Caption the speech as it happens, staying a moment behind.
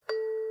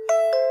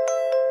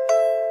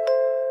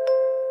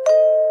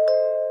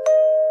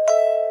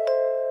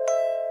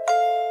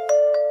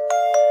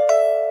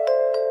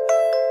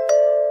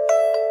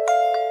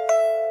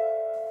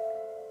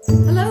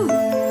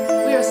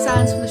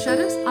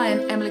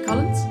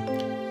Emily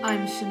Collins.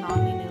 I'm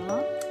Shanani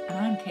Newell. And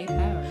I'm Kate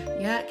Power.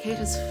 Yeah, Kate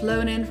has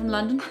flown in from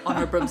London on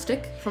her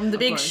broomstick From the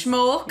big course.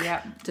 smoke.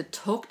 Yeah. to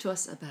talk to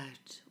us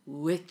about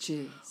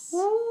witches.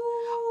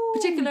 Ooh.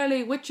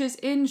 Particularly witches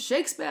in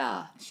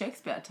Shakespeare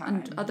Shakespeare time.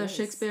 and other yes.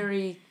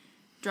 Shakespeare-y,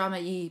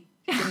 drama-y,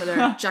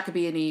 similar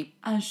Jacobean-y.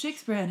 And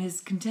Shakespeare and his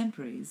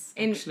contemporaries.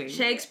 In actually.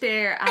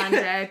 Shakespeare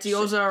and the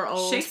other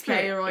old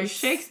playwrights.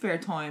 Shakespeare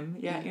time.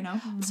 Yeah, you know.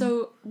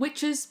 So,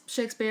 witches,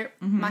 Shakespeare,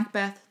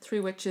 Macbeth,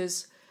 Three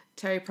Witches,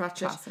 Terry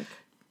Pratchett. Classic.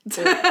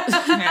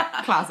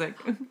 Yeah, classic.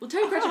 Well,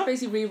 Terry Pratchett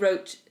basically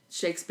rewrote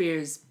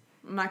Shakespeare's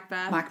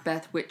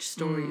Macbeth. witch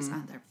stories,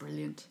 and they're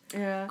brilliant.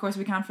 Yeah. Of course,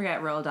 we can't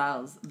forget Roald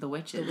Dahl's The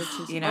Witches. The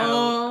Witches. You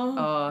know.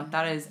 Oh,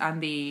 that is,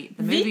 and the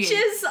movie.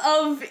 Witches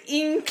of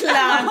England.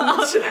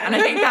 And I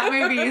think that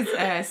movie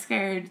is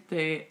scared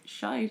the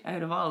shite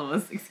out of all of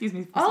us. Excuse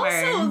me for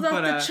swearing. Also, that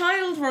but, the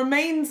child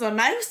remains a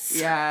mouse.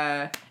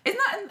 Yeah. Isn't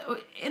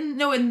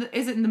that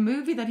is it in the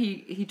movie that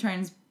he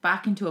turns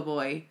back into a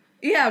boy?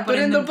 Yeah, but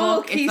in the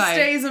book, it's he like,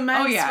 stays a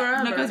mouse oh yeah,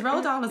 forever. no, because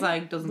Roald Dahl is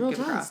like doesn't Roald give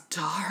a Dahl's crap.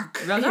 dark.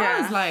 Roald Dahl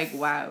Yeah. is like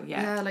wow,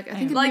 yeah, Yeah, like I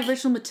think in Like- the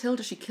original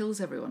Matilda, she kills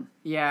everyone.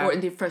 yeah, Or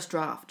in the first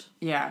draft.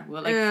 yeah.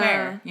 Well, like Yeah.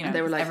 fair, you know. And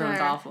they were like, everyone's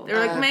Fair. awful. They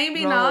were like,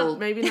 maybe not, Roll.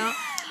 maybe not.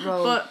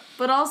 Roll.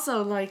 But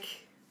also, like,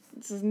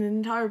 this is an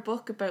entire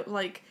book about,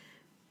 like,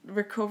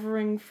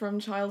 recovering from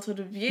childhood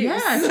abuse.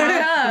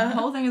 Yeah, the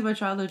whole thing is about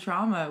childhood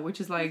trauma,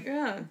 which is like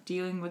Yeah.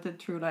 dealing with it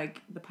through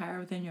like the power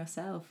within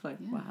yourself. Like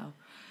wow.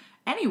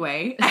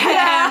 Anyway,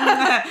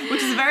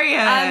 which is very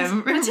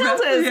And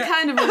Matilda is yeah.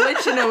 kind of a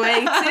witch in a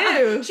way,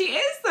 too. She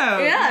is though.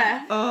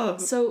 Yeah. Oh.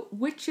 So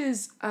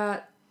witches,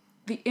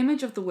 the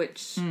image of the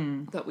witch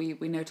that we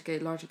know today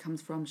largely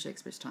comes from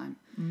Shakespeare's time.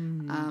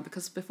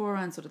 Because before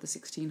around sort of the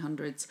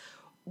 1600s,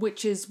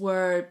 witches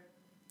well,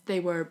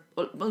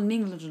 in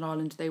England and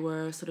Ireland, they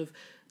were sort of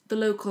the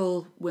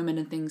local women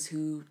and things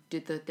who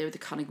they were the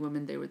cunning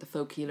women, they were the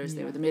folk healers,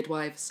 they were the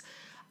midwives.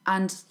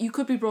 And you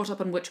could be brought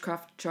up on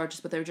witchcraft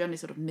charges, but they were generally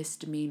sort of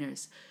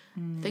misdemeanors.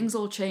 Things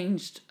all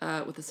changed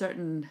with a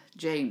certain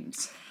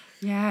James.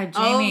 Yeah,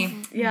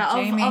 Jamie.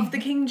 Jamie. Of the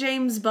King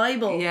James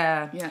Bible.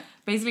 Yeah. Yeah.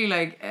 Basically,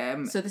 like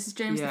So this is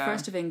James yeah. the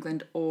First of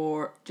England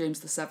or James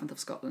the Seventh of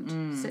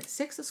Scotland.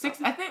 Sixth of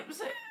Scotland. I think.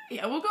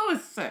 Yeah, we'll go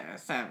with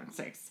 7,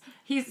 6.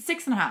 He's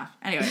 6.5.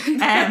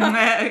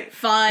 Anyway,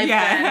 5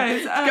 yeah,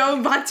 then.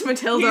 Going back to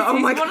Matilda.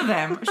 he's my one god. of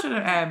them. Should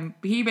have.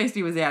 He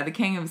basically was the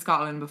king of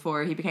Scotland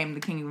before he became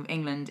the king of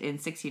England in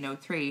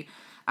 1603.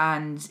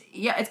 And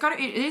yeah, it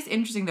is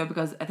interesting though,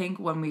 because I think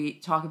when we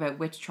talk about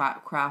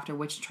witchcraft or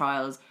witch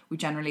trials, we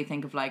generally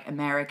think of like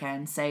America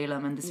and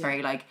Salem and this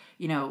very like,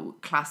 you know,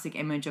 classic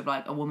image of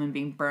like a woman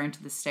being burned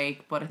to the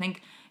stake. But I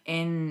think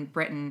in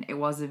Britain it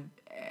was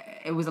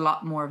a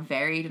lot more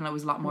varied, and it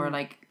was a lot more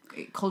like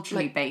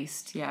culturally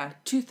based. Yeah.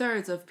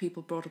 2/3 of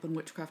people brought up on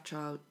witchcraft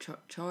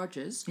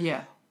charges,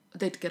 Yeah.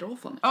 they'd get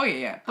off on it. Oh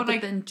yeah. But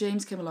like then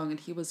James came along and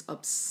he was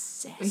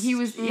obsessed. he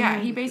was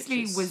he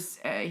basically witches. was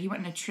he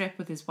went on a trip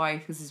with his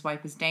wife because his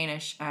wife was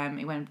Danish.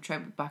 He went on a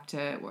trip back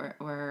to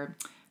where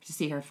to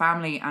see her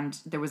family, and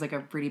there was like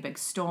a really big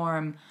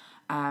storm.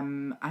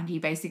 And he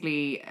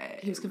basically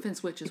He was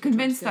convinced witches. were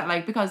convinced trying that to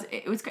like because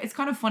it's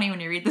kind of funny when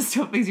you read this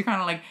stuff, because you're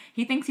kind of like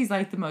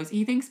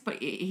he's but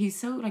he's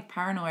so like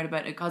paranoid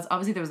about it, because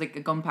obviously there was like a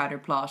gunpowder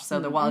plot, so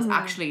there was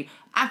actually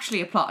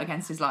a plot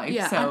against his life.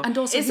 Yeah, so and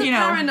also Is it you know,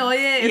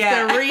 paranoia if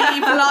yeah. they're really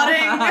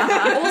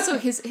plotting? also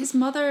his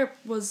mother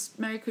was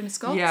Mary Queen of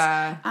Scots.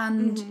 Yeah.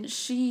 And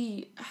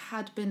she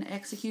had been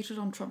executed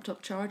on trumped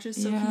up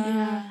charges, so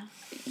Yeah.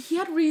 he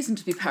had reason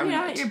to be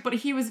paranoid. Yeah, but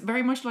he was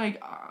very much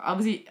like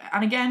obviously,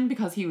 and again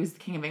because he was the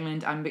king of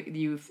England, and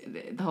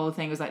the whole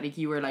thing was like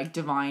you were like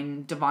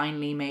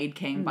divinely made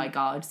king by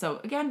God. So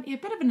again, a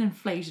bit of an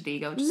inflated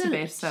ego, just a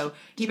Little bit. So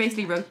he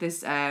basically wrote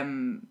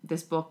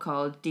this book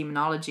called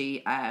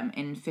Demonology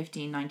in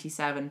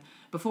 1597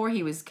 before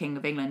he was king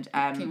of England.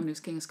 King when he was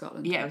King of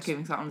Scotland. Yeah, king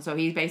of Scotland. So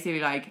he's basically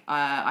like,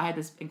 I had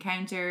this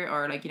encounter,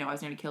 or like, you know, I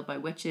was nearly killed by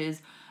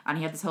witches, and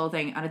he had this whole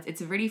thing, and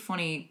it's a really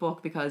funny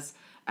book because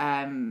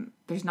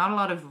there's not a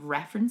lot of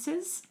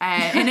references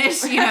in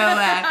it. You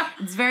know,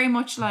 it's very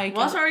much like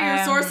What are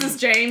your sources,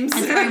 James?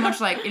 it's very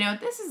much like, you know,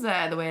 this is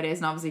the way it is,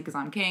 and obviously because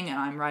I'm king and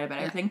I'm right about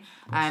everything.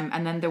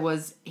 And then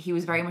he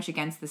was very much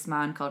against this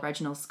man called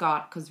Reginald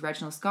Scott, because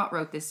Reginald Scott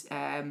wrote this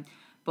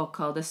book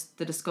called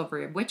The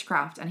Discovery of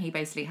Witchcraft, and he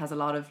basically has a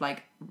lot of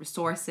like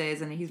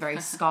resources, and he's very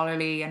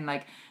scholarly, and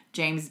like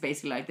James is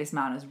basically like, this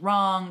man is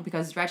wrong,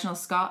 because Reginald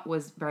Scott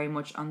was very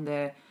much on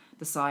the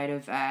side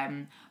of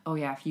oh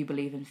yeah, if you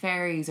believe in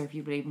fairies or if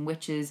you believe in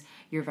witches,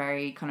 you're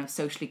very kind of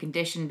socially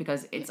conditioned,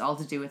 because it's all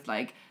to do with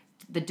like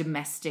the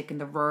domestic and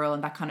the rural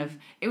and that kind of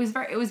it was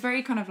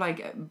very kind of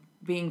like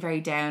being very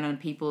down on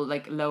people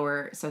like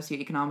lower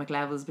socioeconomic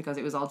levels, because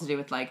it was all to do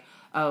with like,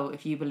 oh,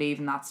 if you believe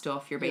in that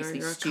stuff, you're basically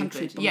you're a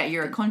country stupid. Yeah,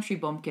 you're a bumpkin. country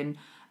bumpkin.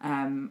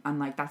 And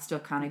like that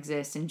stuff can't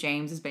exist. And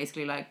James is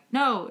basically like,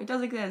 no, it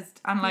does exist.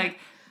 And like,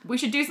 we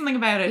should do something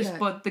about it. Yeah.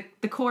 But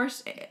the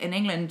court in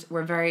England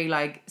were very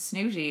like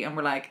snooty, and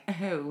were like,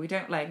 oh, we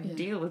don't like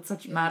deal with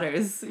such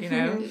matters, you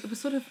know. It was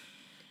sort of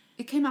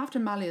it came after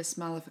Malleus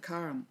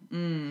Maleficarum,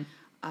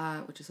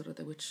 which is sort of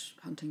the witch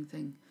hunting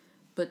thing.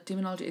 But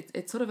demonology,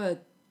 it's sort of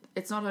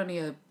it's not only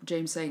a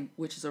James saying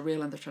witches are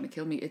real and they're trying to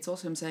kill me, it's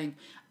also him saying,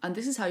 and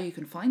this is how you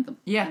can find them.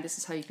 Yeah. And this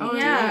is how you can Oh deal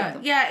yeah, with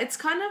them. yeah. It's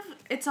kind of,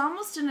 it's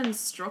almost an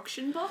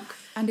instruction book.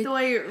 And The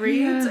way it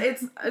reads,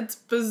 it's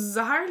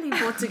bizarrely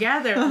put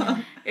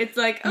together. It's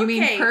like, okay. You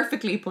mean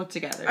perfectly put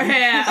together.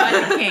 Yeah.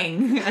 By the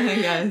king.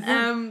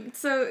 Yes.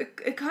 So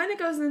it kind of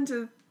goes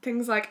into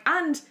things like,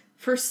 and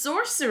for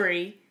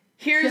sorcery,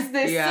 here's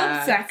this Yeah,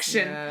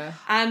 subsection, yeah.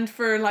 and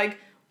for like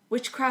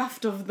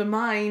witchcraft of the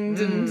mind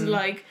and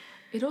like.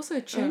 It also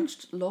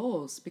changed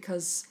laws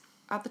because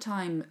at the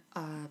time,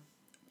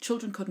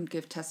 children couldn't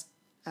give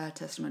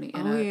testimony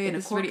in a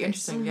this is court really case.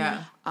 interesting.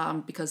 Yeah.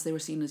 Because they were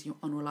seen as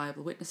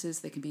unreliable witnesses.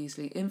 They can be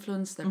easily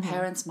influenced. Their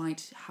parents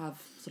might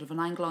have sort of an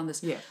angle on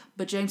this. Yeah.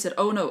 But James said,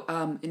 "Oh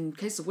no! In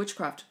cases of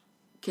witchcraft,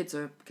 kids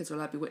are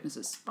allowed to be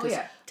witnesses." Oh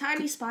yeah.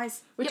 Tiny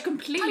spies. Which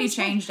completely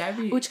changed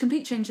everything. Which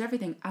completely changed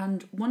everything.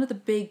 And one of the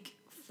big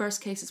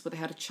first cases where they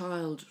had a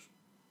child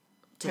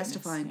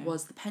testifying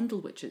was the Pendle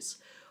witches,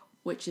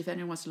 which, if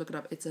anyone wants to look it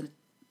up, it's a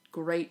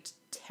great,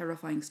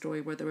 terrifying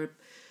story where there were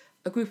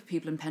a group of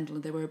people in Pendle,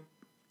 and I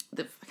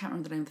can't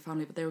remember the name of the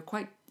family, but they were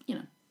quite,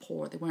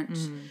 poor. They weren't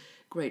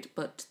great,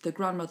 but the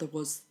grandmother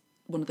was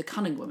one of the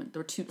cunning women. There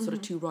were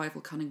two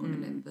rival cunning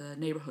women in the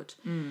neighbourhood.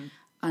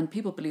 And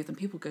people believed them.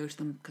 People go to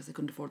them because they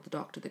couldn't afford the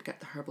doctor. They'd get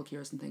the herbal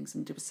cures and things.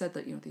 And it was said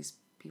that, these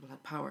people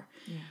had power.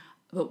 Yeah.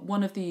 But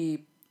one of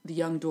the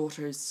young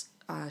daughters,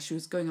 she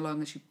was going along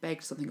and she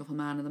begged something of a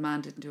man, and the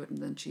man didn't do it.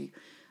 And then she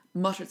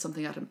muttered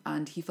something at him,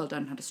 and he fell down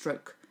and had a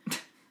stroke.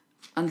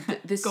 And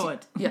this... Good.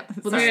 Yeah.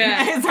 Well, Sorry.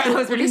 this, Sorry, that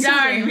was really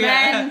Sorry, extreme.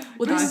 man.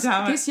 well, God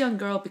damn it. this young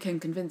girl became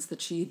convinced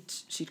that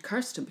she'd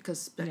cursed him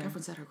because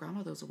everyone said her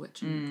grandmother was a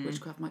witch and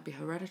witchcraft might be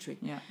hereditary.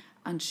 Yeah.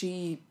 And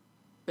she...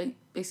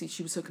 Basically,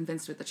 she was so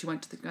convinced of it that she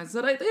went to the guys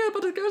and said, "I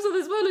put a curse on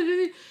this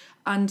well."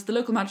 And the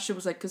local magistrate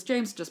was like, because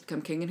James had just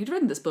become king and he'd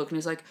written this book, and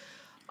he's like,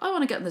 "I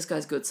want to get on this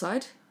guy's good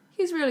side.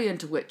 He's really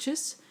into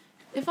witches.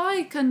 If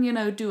I can,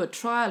 do a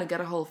trial and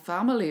get a whole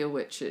family of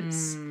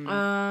witches."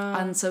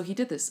 And so he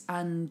did this,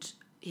 and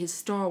his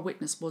star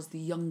witness was the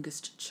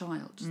youngest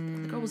child.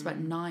 The girl was about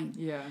 9.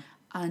 Yeah.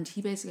 And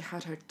he basically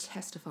had her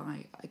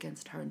testify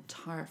against her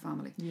entire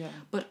family. Yeah.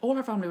 But all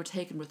her family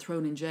were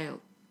thrown in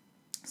jail.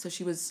 So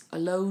she was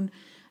alone,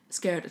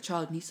 scared, a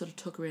child, and he sort of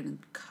took her in and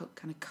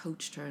kind of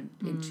coached her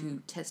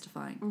into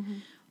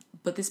testifying.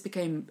 But this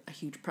became a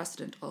huge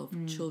precedent of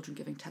children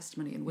giving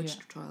testimony in witch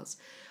trials.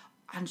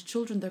 And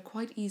children, they're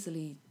quite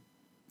easily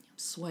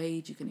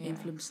swayed. You can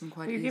influence them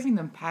quite But you're easily. giving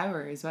them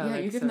power as well. Yeah,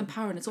 like, you're giving them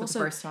power, and it's for also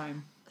the first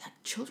time. like,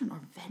 children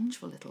are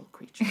vengeful little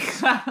creatures.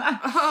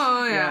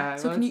 Oh yeah.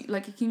 So can you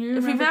If you've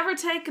remember? ever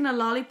taken a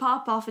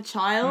lollipop off a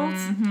child,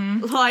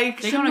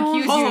 like They're going to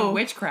accuse you of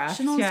witchcraft.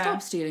 Siobhan, yeah.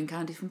 stop stealing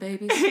candy from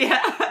babies. but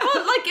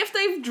like if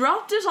they've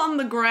dropped it on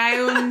the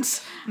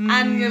ground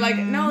and you're like,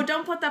 no,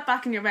 don't put that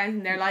back in your mouth,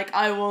 and they're like,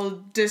 I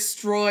will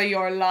destroy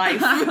your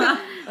life.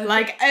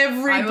 Like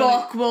every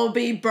book will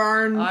be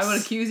burned. I will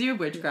accuse you of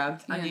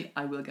witchcraft and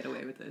I will get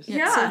away with it.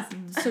 Yeah.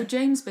 So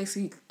James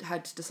basically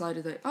had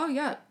decided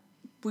that,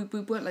 we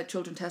won't let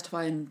children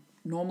testify in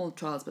normal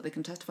trials, but they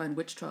can testify in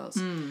witch trials.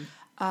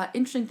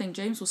 Interesting thing,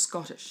 James was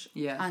Scottish.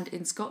 Yeah. And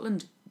in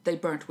Scotland, they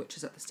burnt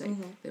witches at the stake.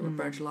 They were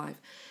burnt alive.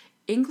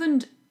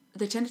 England,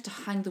 they tended to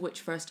hang the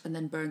witch first and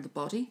then burn the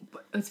body.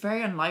 But it's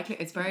very unlikely.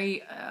 It's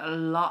a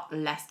lot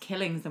less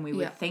killings than we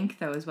would think,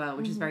 though, as well,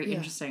 which is very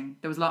interesting.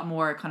 There was a lot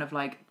more kind of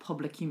like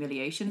public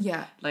humiliation.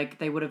 Yeah. Like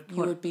they would have put...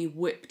 You would be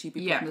whipped, you'd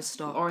be put in the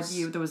stocks.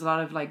 Or there was a lot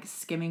of like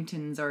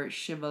skimmingtons or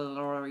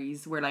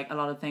chivalries where like a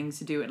lot of things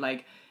to do with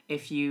like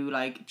if you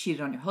like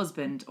cheated on your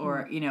husband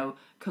or,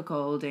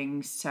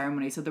 cuckolding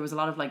ceremony. So there was a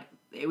lot of like,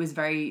 it was a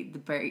very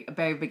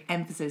big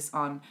emphasis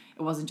on,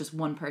 it wasn't just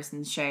one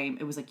person's shame.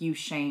 It was like you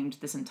shamed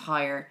this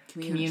entire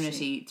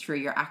community through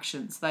your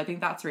actions. So I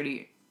think that's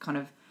really kind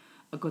of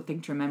a good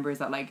thing to remember, is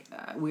that like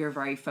we are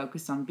very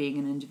focused on being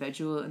an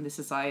individual in the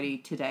society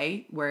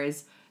today,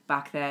 whereas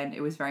back then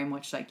it was very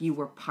much like you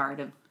were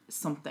part of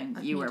something.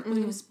 But it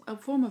was a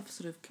form of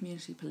sort of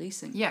community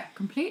policing. Yeah,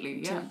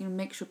 completely. Yeah. To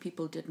make sure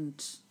people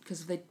didn't,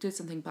 because if they did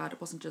something bad,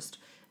 it wasn't just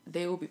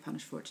they will be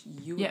punished for it,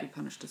 you will be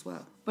punished as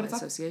well, by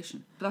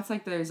association. But that's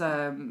like there's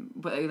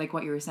but like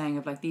what you were saying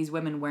of like these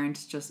women weren't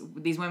just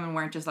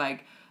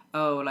like,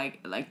 oh, like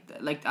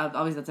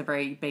obviously that's a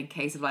very big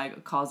case of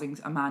like causing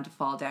a man to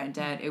fall down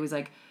dead. It was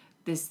like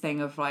this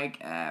thing of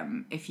like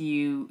if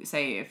you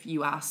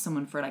ask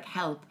someone for like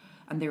help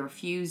and they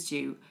refused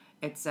you,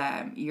 it's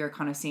you're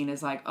kind of seen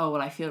as like, oh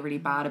well, I feel really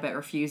bad about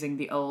refusing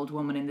the old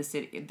woman in the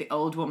city, the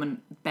old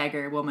woman,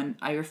 beggar woman.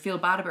 I feel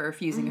bad about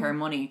refusing her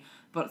money,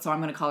 but so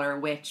I'm going to call her a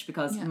witch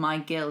because my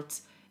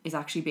guilt is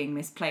actually being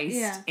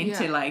misplaced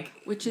into like,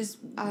 which is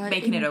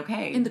making it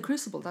okay. In the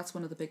Crucible, that's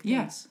one of the big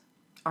things.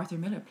 Arthur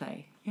Miller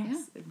play,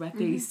 about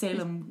the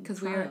Salem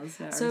trials.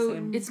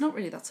 It's not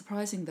really that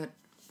surprising that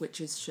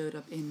witches showed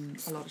up in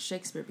a lot of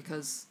Shakespeare,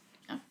 because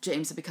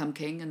James had become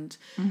king, and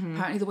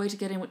apparently the way to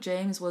get in with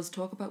James was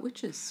talk about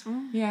witches.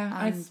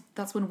 Yeah. And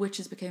that's when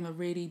witches became a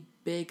really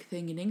big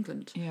thing in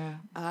England.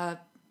 Yeah.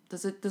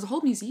 There's a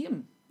whole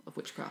museum of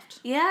witchcraft.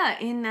 Yeah,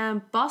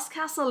 in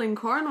Boscastle in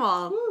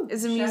Cornwall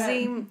is a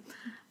museum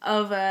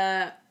of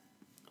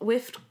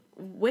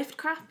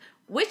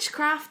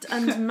witchcraft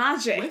and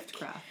magic.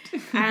 Witchcraft.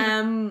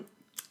 And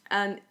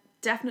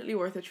definitely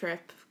worth a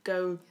trip.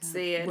 Go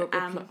see it.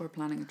 We're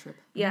planning a trip.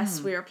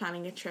 Yes, we are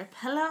planning a trip.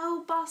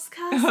 Hello,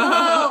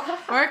 Boscastle.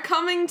 We're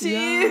coming to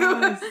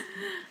you.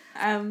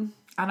 And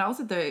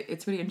also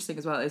it's really interesting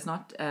as well. It's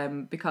not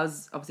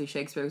because obviously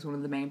Shakespeare was one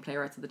of the main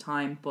playwrights at the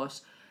time, but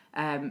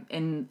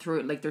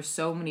there's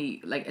so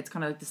many, like, it's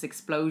kind of like this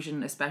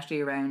explosion,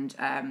 especially around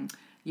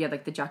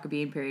like the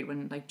Jacobean period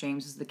when like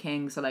James was the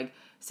king, so like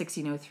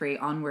 1603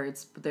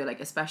 onwards, but they're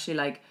like especially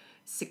like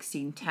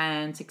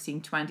 1610,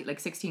 1620, like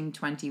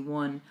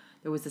 1621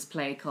 there was this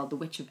play called The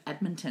Witch of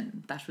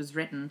Edmonton that was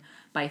written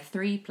by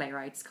 3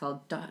 playwrights called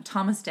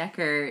Thomas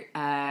Dekker,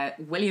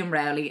 William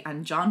Rowley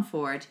and John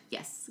Ford.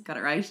 Yes, got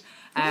it right.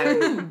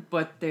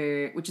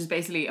 Which is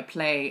basically a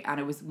play, and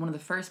it was one of the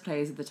first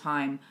plays at the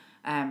time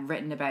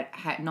written about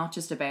not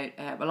just about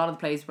a lot of the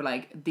plays were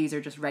like, these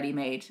are just ready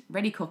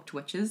cooked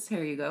witches,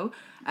 here you go.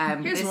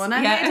 Here's one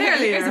I made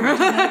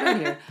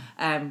earlier.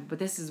 But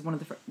this is one of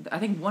the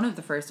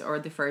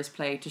first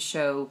play to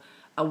show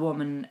a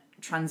woman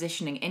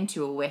transitioning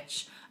into a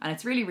witch, and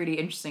it's really, really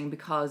interesting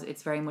because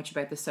it's very much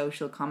about the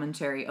social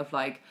commentary of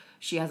like,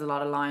 she has a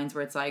lot of lines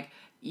where it's like,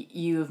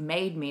 you've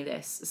made me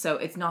this, so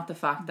it's not the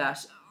fact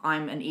that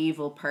I'm an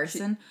evil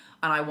person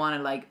and I want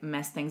to like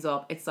mess things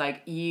up. It's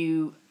like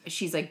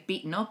she's like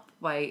beaten up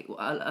by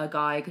a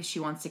guy because she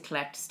wants to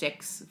collect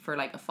sticks for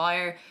like a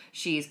fire.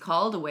 She's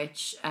called a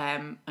witch,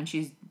 and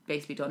she's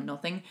basically done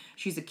nothing.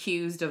 She's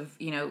accused of,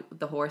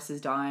 the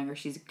horses dying, or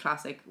she's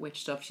classic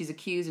witch stuff. She's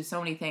accused of so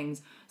many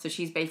things. So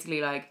she's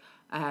basically like,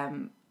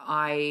 which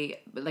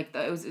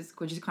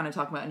is kind of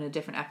talking about in a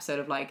different episode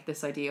of like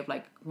this idea of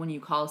like, when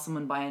you call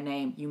someone by a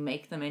name, you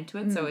make them into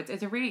it. So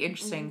it's a really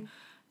interesting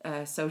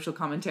social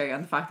commentary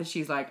on the fact that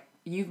she's like,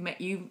 you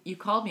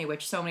called me a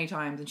witch so many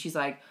times, and she's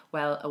like,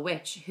 well, a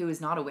witch who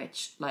is not a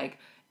witch, like,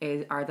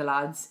 are the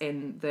lads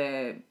in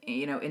the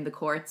in the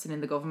courts and in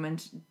the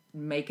government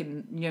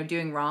making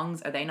doing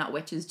wrongs, are they not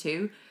witches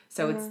too?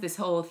 So it's this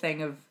whole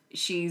thing of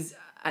she's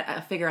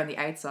a figure on the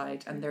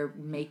outside, and they're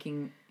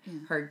making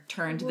her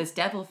turn to this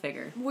devil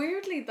figure.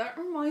 Weirdly, that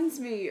reminds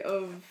me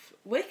of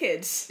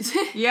Wicked.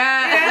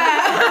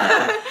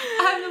 Yeah.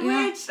 I'm the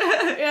witch.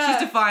 She's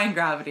defying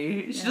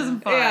gravity. She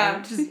doesn't fire.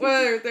 Yeah.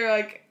 Well, they're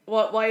like,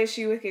 why is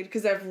she wicked?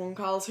 Because everyone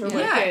calls her wicked.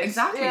 Yeah,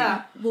 exactly.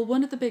 Yeah. Well,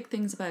 one of the big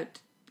things about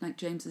like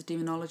James's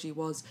demonology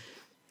was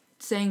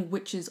saying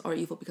witches are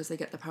evil because they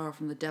get their power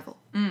from the devil.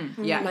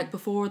 Yeah. Like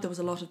before, there was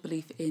a lot of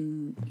belief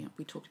in,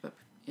 we talked about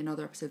in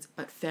other episodes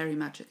about fairy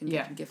magic and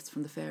getting gifts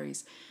from the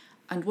fairies.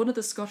 And one of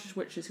the Scottish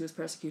witches who was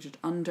persecuted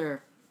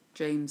under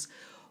James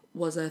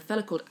was a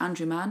fellow called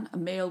Andrew Mann, a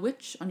male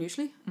witch,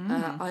 unusually.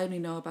 I only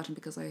know about him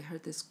because I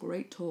heard this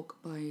great talk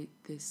by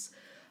this...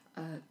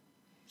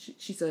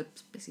 She's a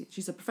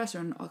professor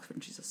in Oxford,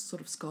 and she's a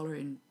sort of scholar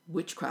in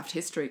witchcraft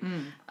history.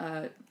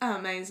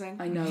 Amazing.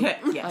 I know.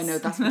 Yes. I know.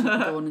 That's what you can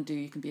go on and do.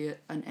 You can be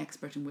an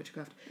expert in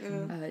witchcraft.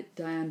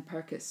 Diane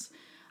Perkis,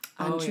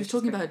 and she was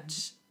talking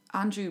about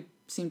Andrew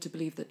seemed to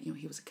believe that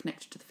he was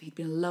connected to he'd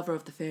been a lover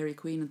of the fairy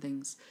queen and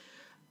things.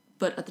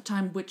 But at the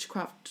time,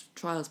 witchcraft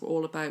trials were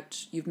all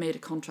about you've made a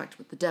contract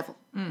with the devil.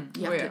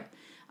 You have to,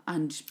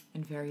 and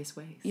in various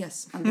ways.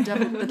 Yes, and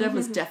the devil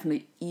is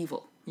definitely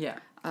evil. Yeah.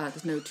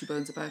 There's no two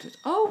bones about it.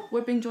 Oh,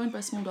 we're being joined by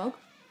a small dog.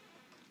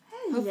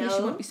 Hello. Hopefully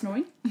she won't be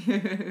snoring.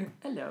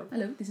 Hello.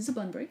 Hello, this is a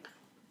Bunbury.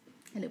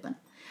 Hello, Bun.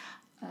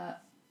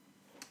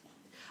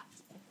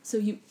 So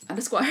you and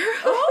a squire.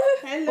 Oh,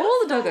 hello.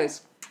 All the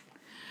doggos.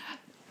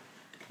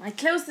 I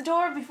closed the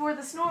door before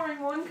the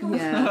snoring one comes.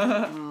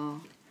 Yeah.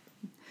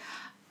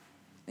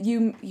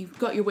 You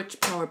got your witch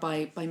power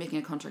by making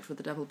a contract with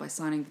the devil, by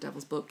signing the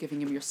devil's book,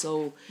 giving him your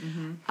soul,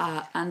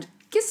 and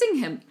kissing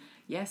him.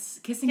 Yes,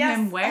 kissing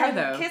him where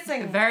though?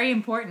 Kissing. Very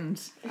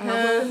important.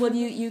 Well,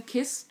 you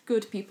kiss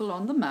good people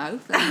on the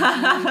mouth,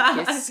 and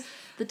you kiss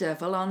the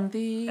devil on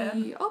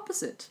the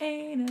opposite.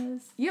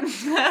 Anus. Yep.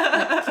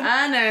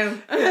 I know.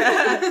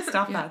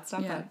 Stop that.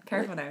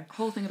 Careful now.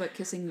 Whole thing about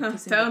kissing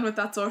Down with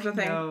that sort of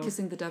thing. No.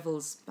 kissing the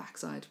devil's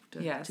backside to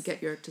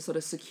get to sort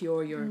of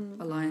secure your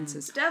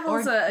alliances.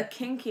 Devil's a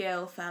kinky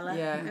old fella.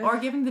 Yeah. Or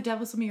giving the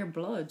devil some of your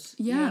blood.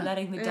 Yeah.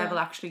 Letting the devil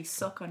actually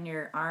suck on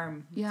your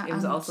arm. Yeah, It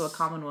was and also a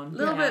common one. A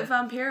little bit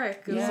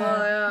vampiric as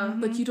well, yeah.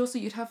 But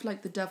you'd have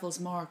like the devil's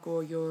mark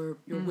or your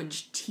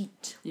witch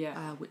teat,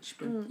 which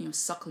would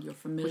suckle your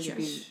familiar.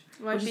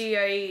 Might be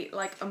a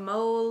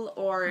mole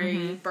or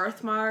a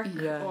birthmark,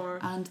 or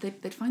and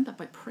they'd find that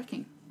by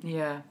pricking.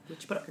 Yeah,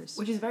 which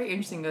is very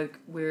interesting. Like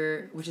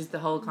which is the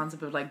whole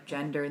concept of like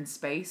gender and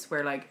space,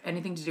 where like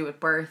anything to do with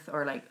birth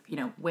or like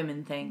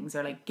women things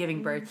or like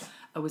giving birth,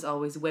 it was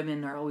always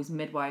women or always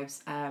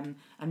midwives, and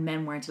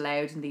men weren't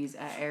allowed in these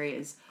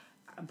areas.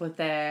 but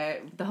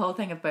the whole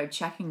thing about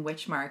checking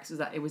witch marks was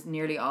that it was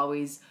nearly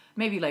always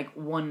maybe like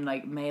one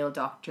like male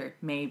doctor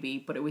maybe,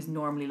 but it was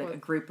normally like a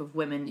group of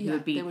women who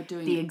would be they were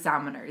doing the it.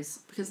 examiners.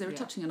 Because they were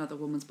touching another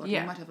woman's body.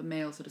 Yeah. You might have a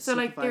male sort of So,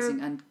 like,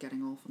 supervising and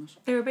getting off on it.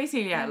 They were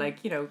basically like,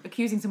 you know,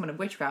 accusing someone of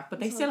witchcraft, but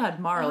they still had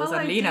morals The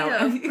whole and, you know,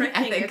 idea of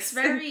pricking, ethics. it's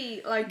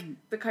very like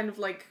the kind of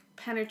like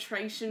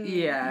penetration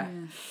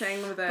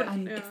thing with it.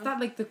 And It's that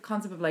like the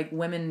concept of like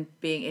women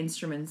being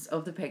instruments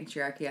of the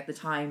patriarchy at the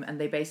time, and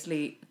they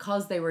basically,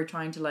 because they were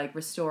trying to like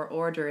restore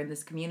order in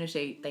this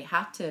community, they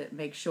had to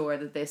make sure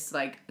that this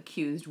like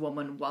accused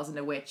woman wasn't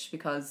a witch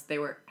because they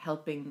were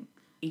helping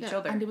each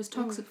other. And it was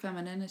toxic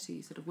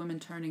femininity, sort of women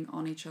turning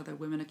on each other,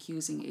 women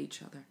accusing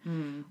each other,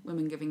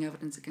 women giving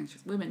evidence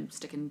against women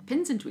sticking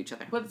pins into each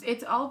other. But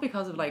it's all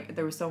because of like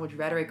there was so much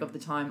rhetoric of the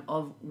time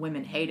of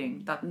women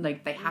hating that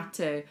like they had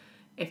to.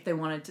 If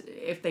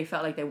they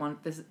felt like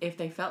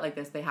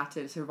this, they had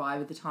to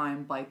survive at the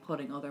time by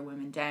putting other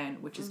women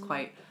down, which is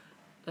quite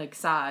like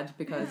sad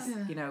because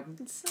you know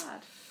it's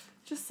sad.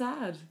 just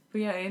sad.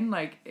 But yeah, in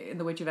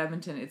The Witch of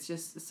Edmonton, it's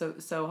just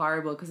so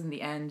horrible because in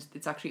the end,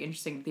 it's actually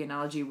interesting the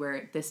analogy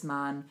where this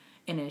man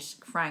in it,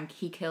 Frank,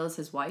 he kills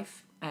his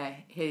wife.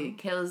 He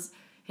kills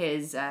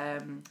his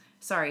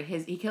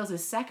he kills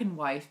his second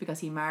wife because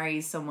he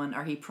marries someone,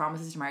 or he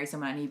promises to marry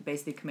someone, and he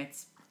basically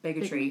commits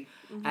bigotry.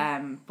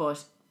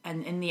 But.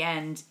 And in the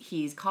end,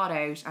 he's caught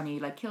out and he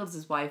like kills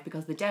his wife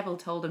because the devil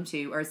told him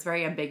to, or it's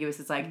very ambiguous.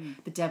 It's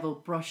like the devil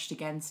brushed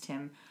against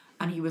him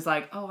and he was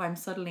like, oh, I'm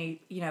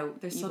suddenly, you know,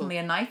 there's suddenly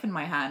a knife in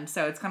my hand.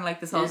 So it's kind of like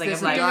this whole thing of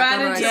like, he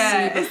ran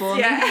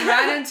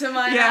into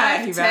my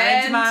hand he 10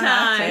 ran into my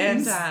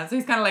hand 10 times. times. So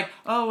he's kind of like,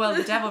 oh, well,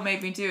 the devil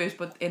made me do it.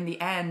 But in the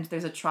end,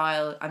 there's a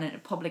trial and a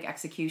public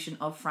execution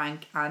of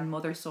Frank and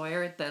Mother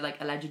Sawyer, the like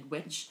alleged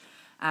witch.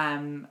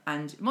 And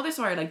Mother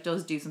Sawyer like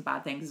does do some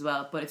bad things as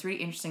well, but it's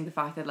really interesting the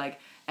fact that like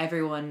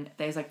everyone,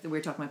 there's like, we're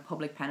talking about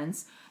public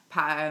penance.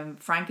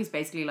 Frank is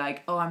basically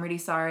like, oh, I'm really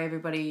sorry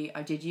everybody,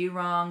 I did you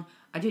wrong,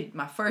 I did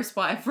my first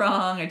wife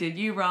wrong, I did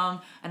you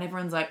wrong, and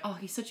everyone's like, oh,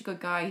 he's such a good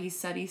guy, he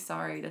said he's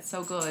sorry, that's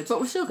so good. But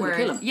we're still gonna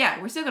kill him.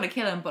 Yeah, we're still gonna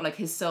kill him, but like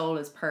his soul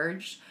is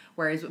purged.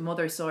 Whereas with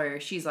Mother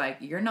Sawyer, she's like,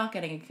 you're not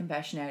getting a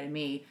confession out of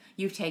me.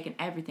 You've taken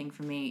everything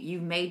from me.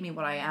 You've made me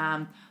what I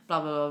am, blah,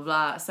 blah, blah,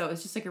 blah. So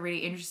it's just like a really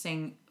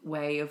interesting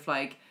way of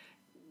like,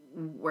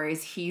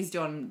 whereas he's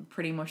done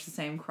pretty much the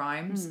same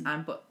crimes,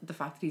 but the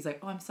fact that he's like,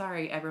 oh, I'm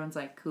sorry, everyone's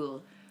like,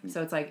 cool.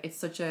 So it's like, it's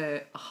such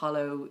a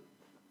hollow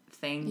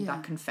thing,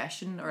 that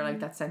confession or like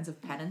that sense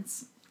of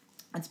penance.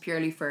 It's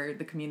purely for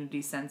the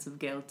community's sense of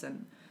guilt,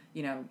 and,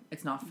 you know,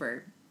 it's not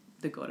for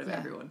the good of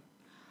everyone.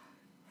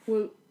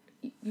 Well,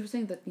 you were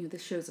saying that, you know,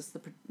 this shows us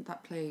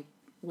that play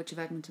Witch of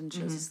Edmonton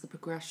shows us the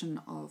progression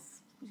of,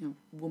 you know,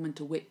 woman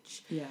to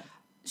witch. Yeah.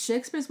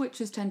 Shakespeare's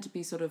witches tend to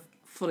be sort of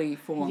fully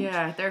formed.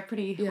 Yeah, they're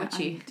pretty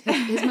witchy.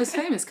 His most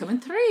famous come in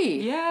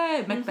 3.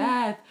 Yeah,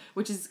 Macbeth,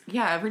 which is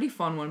a really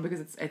fun one because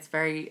it's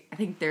very, I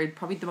think they're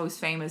probably the most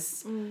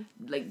famous.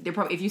 Like they're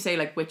probably, if you say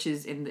like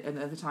witches in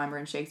the time or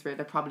in Shakespeare,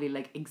 they're probably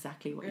like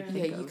exactly what you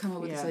think of. You come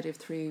up with this idea of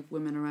 3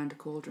 women around a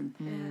cauldron,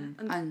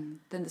 and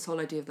then this whole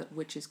idea of that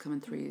witches come in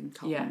 3 in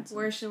couples.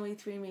 Where shall we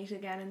 3 meet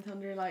again in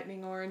thunder,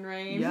 lightning, or in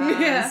rain?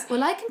 Yes.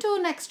 Well, I can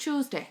do next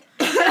Tuesday.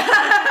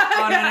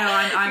 Oh no,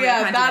 I'm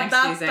next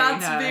Tuesday.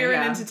 That's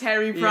veering into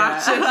Terry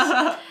Pratchett.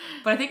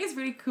 But I think it's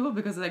really cool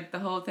because like the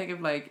whole thing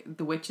of like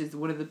the witches,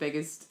 one of the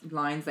biggest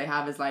lines they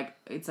have is like,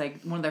 it's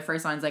like one of their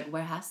first lines, like,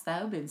 where hast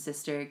thou been,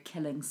 sister,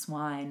 killing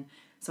swine?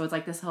 So it's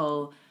like this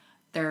whole,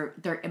 they're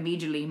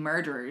immediately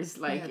murderers,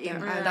 like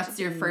that's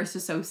your first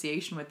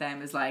association with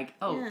them is like,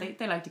 oh,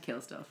 they like to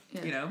kill stuff,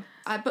 you know.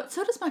 But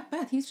so does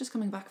Macbeth. He's just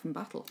coming back from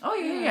battle. Oh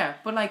yeah.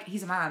 But like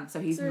he's a man, so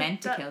he's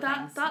meant to kill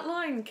things. That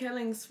line,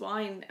 killing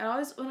swine,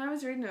 when I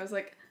was reading it, I was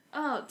like,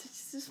 oh,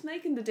 just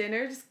making the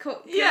dinner, just killing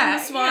the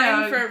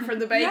swine for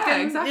the bacon. Yeah,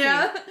 exactly.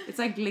 Yeah. It's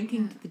like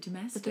linking to the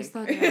domestic.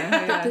 But there's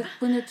that,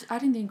 when you're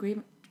adding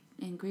the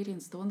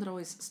ingredients, the one that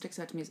always sticks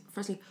out to me is,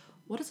 firstly,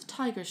 what is a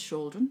tiger's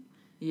shoulder?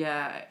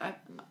 Yeah,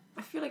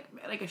 I feel like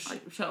a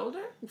shoulder?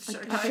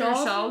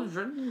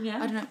 Shoulder?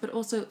 Yeah. I don't know, but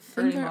also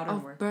finger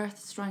of birth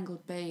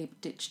strangled babe,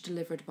 ditch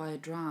delivered by a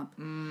drab,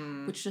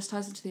 which just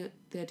ties into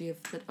the idea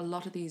of that a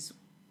lot of these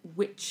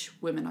witch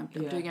women, I'm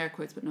doing air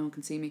quotes but no one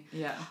can see me.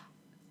 Yeah.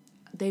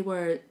 They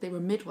were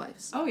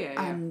midwives. Oh yeah.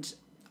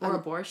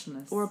 Or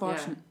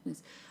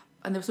abortionists.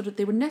 And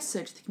they were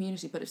necessary to the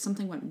community, but if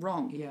something went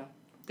wrong,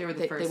 they were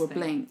they were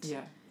blamed.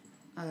 Yeah.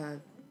 There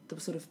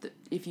was sort of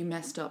if you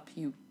messed up,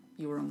 you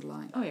were on the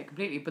line. Oh yeah,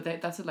 completely. But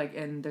that's it. Like,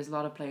 and there's a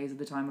lot of plays at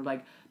the time of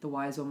like The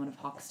Wise Woman of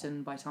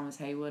Hoxton by Thomas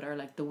Haywood, or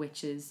like The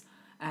Witches,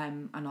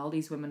 and all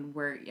these women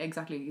were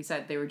exactly like you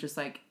said. They were just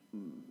like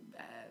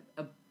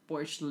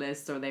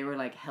abortionists, or they were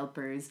like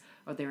helpers,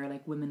 or they were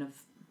like women of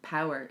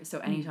power. So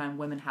anytime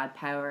women had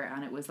power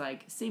and it was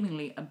like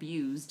seemingly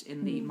abused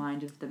in the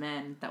mind of the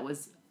men, that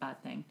was a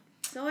bad thing.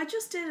 So I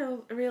just did a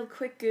real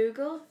quick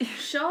Google.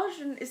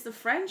 Chaudron is the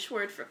French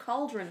word for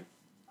cauldron.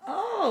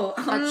 Oh,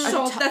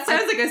 that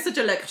sounds like such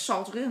a like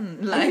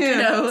chaudron, like, you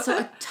know. So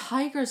a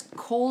tiger's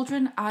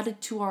cauldron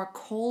added to our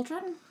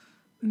cauldron?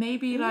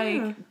 maybe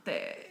like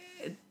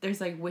there's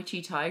like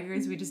witchy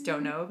tigers we just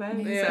don't know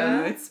about. Yeah.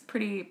 So it's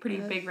pretty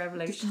big Did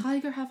revelation.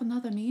 tiger have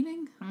another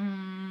meaning?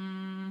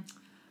 I'm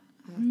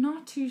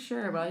not too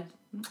sure,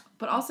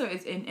 but also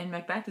it's in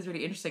Macbeth is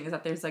really interesting is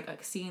that there's like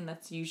a scene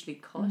that's usually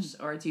cut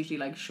or it's usually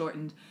like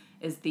shortened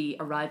is the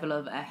arrival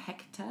of a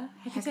Hecate,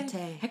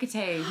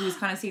 who's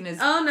kind of seen as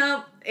Oh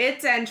no,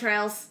 it's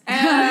entrails. there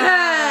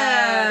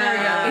we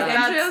go. That's- Is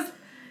entrails?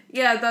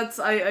 Yeah, that's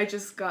I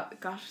just got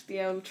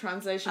the old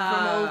translation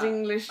from Old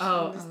English.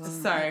 Oh,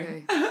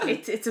 sorry.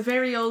 Okay. It's a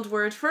very old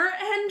word for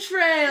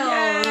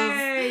entrails.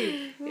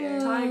 Yay!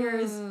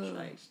 Tigers.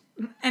 Right.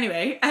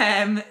 Anyway,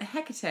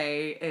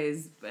 Hecate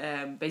is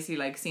basically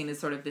like seen as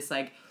sort of this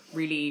like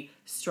really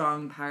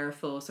strong,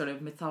 powerful, sort of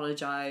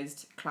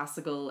mythologized,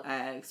 classical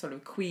sort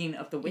of queen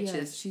of the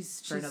witches. She's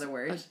for another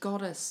word. a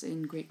goddess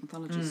in Greek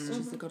mythology.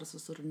 She's the goddess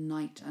of sort of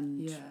night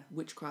and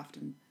witchcraft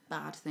and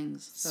bad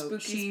things. So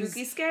Spooky,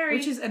 scary.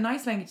 Which is a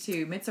nice link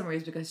to Midsummer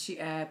is because she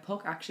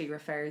Puck actually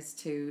refers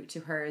to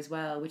her as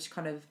well, which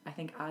kind of I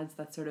think adds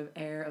that sort of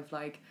air of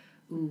like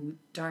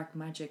dark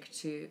magic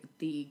to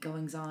the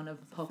goings on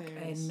of Puck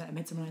in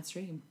Midsummer Night's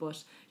Dream.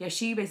 But yeah,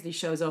 she basically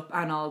shows up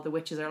and all the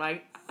witches are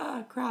like,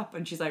 crap,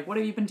 and she's like, what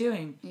have you been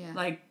doing? Yeah.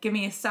 Like, give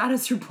me a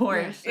status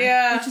report.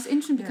 Yeah. Which is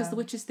interesting because the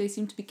witches, they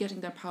seem to be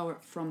getting their power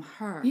from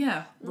her.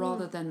 Yeah.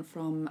 Rather than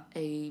from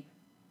a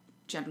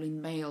generally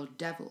male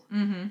devil.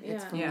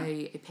 It's from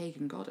a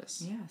pagan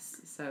goddess.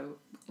 Yes. So,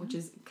 which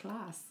is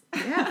class.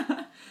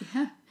 Yeah.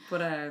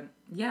 But and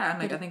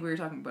like I think we were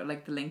talking about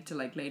like the link to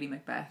like Lady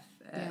Macbeth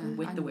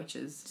with the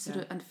witches. Sort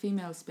of, and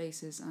female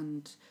spaces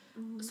and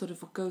sort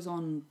of what goes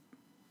on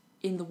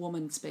in the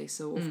woman space.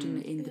 So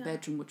often in the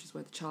bedroom, which is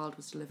where the child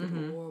was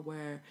delivered, or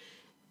where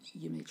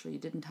you made sure you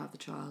didn't have the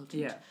child.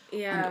 And,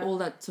 and all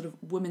that sort of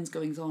women's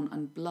goings on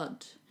and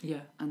blood. Yeah.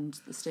 And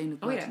the stain of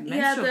Oh blood. yeah,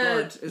 menstrual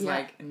blood is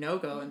like a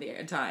no-go in the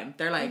air time.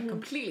 They're like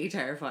completely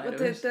terrified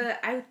of it.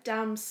 The out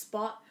damn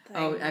spot thing.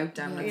 Oh, out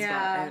damn that spot,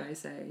 Yeah. out I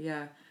say,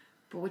 yeah.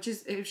 But which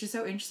is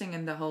so interesting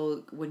in the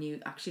whole when you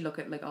actually look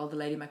at like all the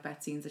Lady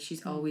Macbeth scenes that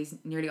she's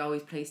nearly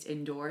always placed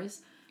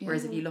indoors.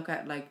 Whereas if you look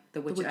at like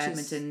the Witch of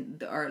Edmonton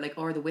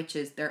or the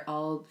witches, they're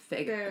all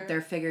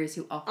they're figures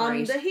who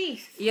operate on the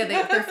heath. Yeah,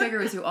 they're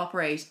figures who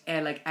operate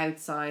like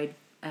outside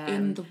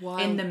in the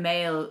wild, in the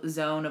male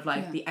zone of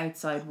like the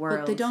outside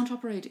world. But they don't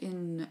operate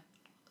in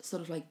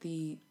sort of like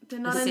the. They're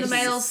not in the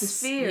male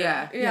sphere.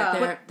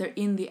 Yeah. They're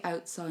in the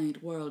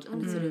outside world,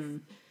 and it's sort of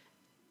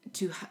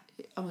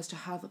almost to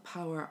have a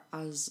power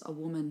as a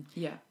woman.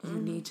 Yeah, you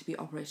need to be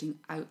operating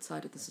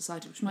outside of the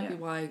society, which might be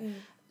why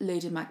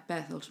Lady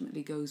Macbeth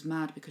ultimately goes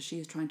mad because she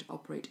is trying to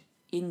operate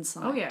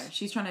inside. Oh yeah,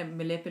 she's trying to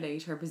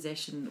manipulate her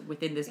position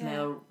within this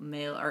male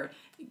or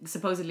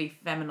supposedly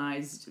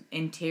feminized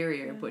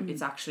interior, but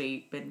it's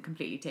actually been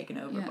completely taken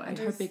over by. And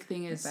her big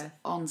thing is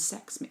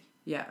unsex me.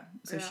 Yeah,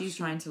 so she's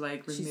trying to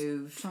like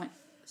remove.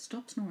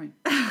 Stop snoring.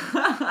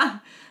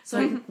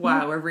 So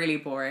wow, we're really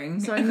boring.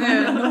 Sorry,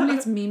 normally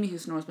it's Mimi who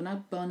snores, but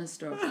now Bun is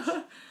snoring.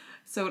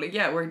 So like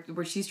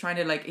where she's trying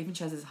to like even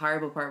she has this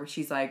horrible part where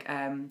she's like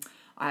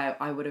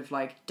I would have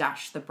like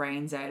dashed the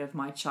brains out of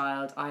my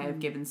child. I have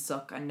given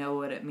suck. I know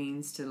what it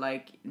means to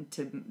like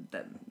to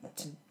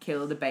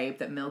kill the babe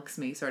that milks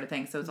me, sort of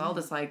thing. So it's all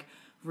this like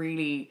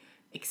really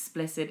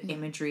explicit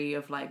imagery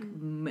of like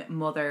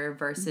mother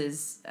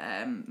versus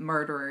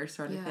murderer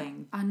sort of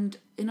thing. And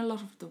in a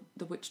lot of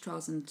the witch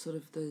trials and sort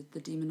of the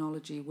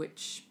demonology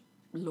witch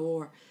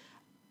lore,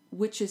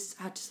 witches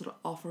had to sort of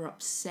offer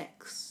up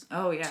sex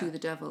to the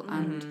devil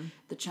and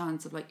the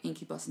chance of like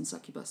incubus and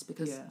succubus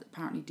because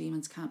apparently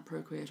demons can't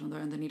procreate on their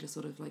own. They need a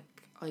sort of like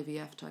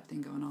IVF type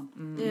thing going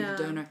on. A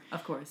donor.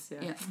 Of course,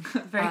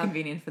 very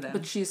convenient for them.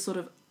 But she's sort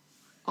of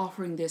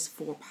offering this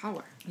for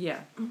power.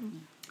 Yeah.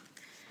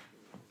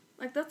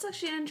 Like that's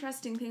actually an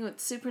interesting thing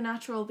with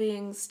supernatural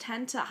beings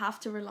tend to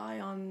have to rely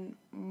on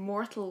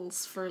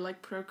mortals for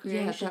like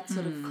procreation. Yeah, that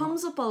sort of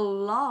comes up a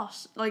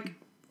lot. Like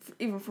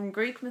even from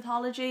Greek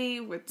mythology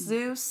with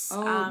Zeus.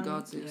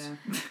 God, Zeus.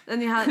 Yeah.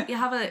 Then you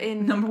have it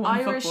in Number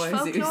one Irish fuckboy,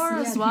 folklore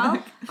Zeus. as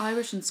well.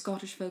 Irish and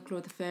Scottish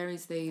folklore, the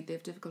fairies, they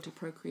have difficulty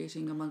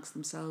procreating amongst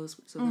themselves,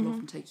 so they'll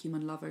often take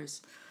human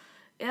lovers.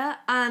 Yeah,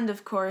 and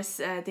of course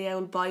the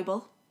old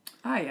Bible.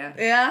 Ah yeah.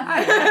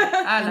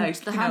 Yeah. I like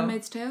The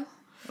Handmaid's Tale.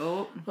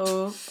 Oh.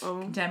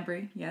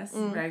 Contemporary, yes,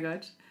 very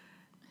good.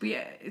 But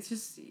yeah, it's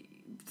just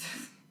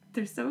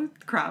they're so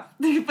crap.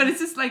 But it's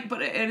just like,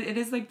 but it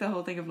is like the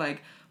whole thing of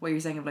like what you're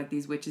saying of like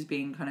these witches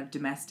being kind of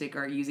domestic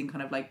or using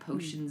kind of like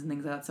potions and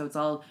things like that.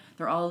 So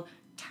they're all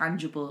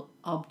tangible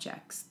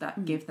objects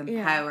that give them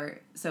power.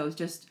 So it's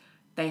just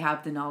they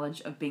have the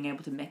knowledge of being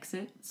able to mix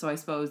it. So I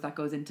suppose that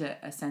goes into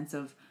a sense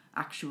of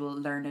actual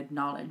learned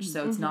knowledge.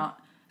 So it's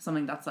not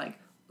something that's like,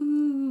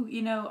 ooh,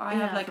 I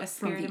have like a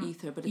spirit from the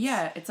ether, but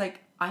it's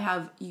like I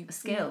have a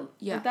skill.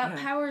 Yeah. But that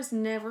power is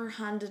never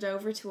handed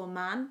over to a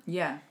man.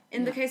 Yeah.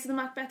 In the case of the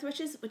Macbeth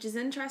witches, which is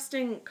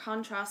interesting,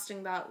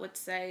 contrasting that with,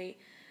 say,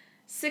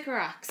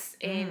 Sycorax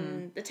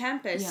in The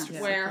Tempest,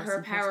 where Sycorax her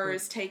and power Prospero.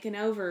 is taken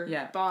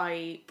over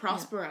by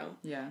Prospero.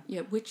 Yeah.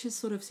 Yeah, witches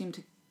sort of seem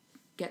to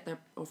get their,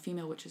 or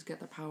female witches get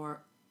their power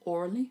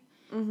orally.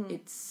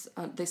 It's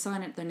they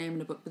sign it, their name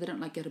in a book, but they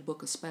don't like get a book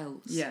of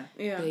spells. Yeah.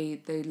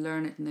 They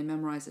learn it and they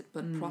memorize it.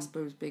 But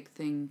Prospero's big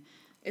thing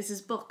Is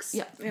his books.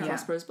 Yeah,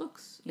 Prospero's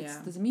books.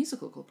 There's a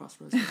musical called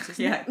Prospero's books,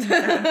 isn't Yeah,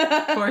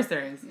 of course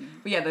there is.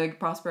 But yeah, the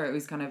Prospero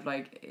was kind of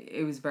like,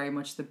 it was very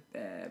much the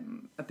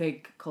a big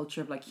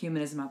culture of like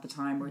humanism at the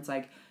time, where it's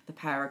like the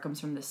power comes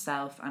from the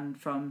self and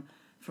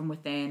from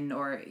within,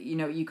 or you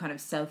know, you kind of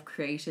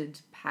self-created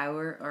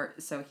power, or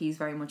so he's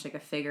very much like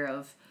a figure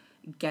of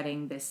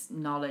getting this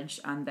knowledge,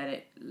 and that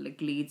it like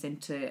leads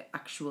into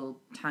actual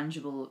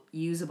tangible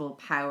usable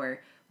power,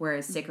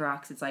 whereas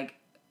Sycorax, it's like,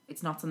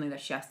 it's not something that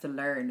she has to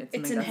learn. It's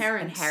something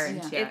inherent. That's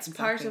inherent. Yeah. It's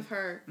part of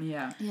her.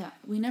 Yeah. Yeah,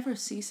 we never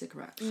see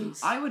Sycorax.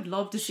 I would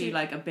love to see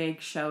like a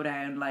big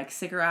showdown, like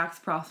Sycorax,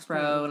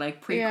 Prospero,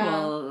 like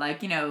prequel,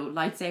 like, you know,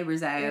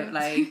 lightsabers out,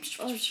 like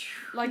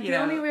Like you the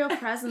know. only real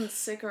presence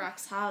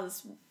Sycorax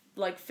has,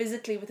 like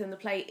physically within the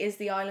play, is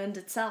the island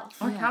itself.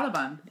 or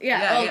Caliban.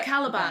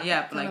 Caliban.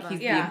 Yeah, but like Caliban. he's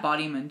the Yeah.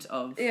 embodiment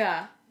of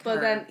Yeah. But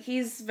her. then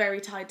he's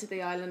very tied to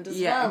the island as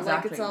Yeah, well.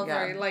 Like it's exactly, all yeah.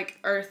 very like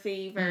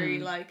earthy, very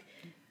like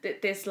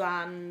this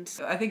land.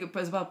 I think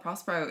as well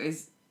Prospero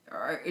is,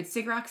 or it's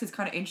Sycorax is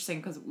kind of interesting,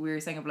 because we were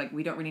saying of like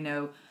we don't really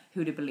know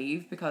who to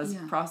believe, because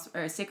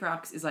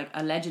Sycorax is like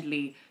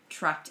allegedly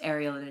trapped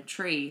Ariel in a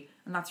tree,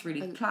 and that's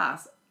really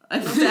class.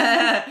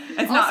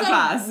 It's not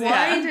class.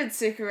 Why did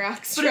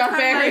Sycorax But it's drop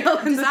kind of Ariel like,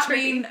 in does the that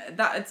tree? mean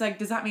that it's like,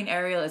 does that mean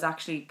Ariel is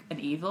actually an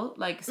evil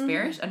like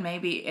spirit, and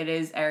maybe it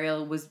is,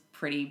 Ariel was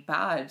pretty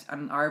bad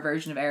and our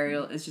version of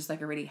Ariel is just like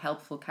a really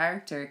helpful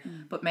character,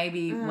 but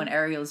maybe when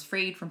Ariel's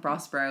freed from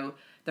Prospero,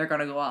 they're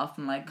gonna go off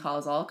and like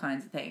cause all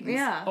kinds of things.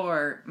 Yeah.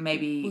 Or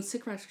maybe Well,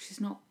 Sycorax,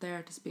 she's not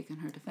there to speak in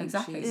her defense.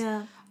 Exactly. She's,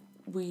 Yeah.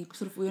 we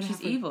only she's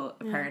have her, evil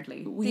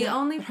apparently. The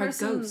only her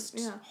person- ghost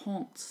yeah.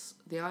 haunts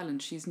the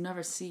island. She's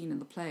never seen in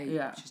the play.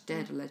 Yeah. She's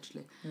dead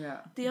allegedly. Yeah.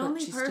 The But only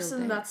she's still person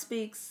there. that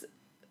speaks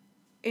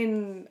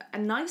in a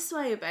nice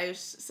way about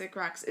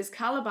Sycorax is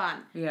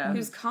Caliban, Yeah.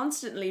 who's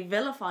constantly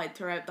vilified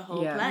throughout the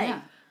whole Yeah. play.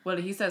 Yeah. Well,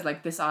 he says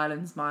like, this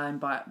island's mine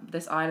by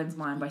Sycorax,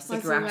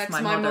 Sycorax, my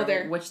my mother,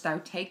 mother. which thou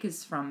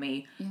takest from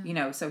me. You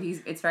know, so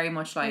it's very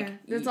much like Yeah.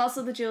 There's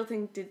also the dual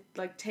thing, did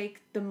like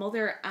take the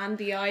mother and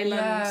the island.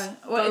 yeah.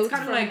 Well, it's both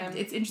kind of from like, him.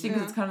 it's interesting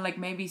because Yeah. it's kind of like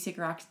maybe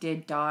Sycorax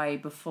did die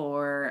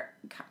before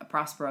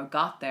Prospero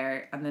got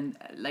there, and then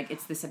like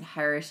it's this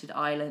inherited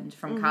island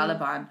from Mm-hmm.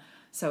 Caliban.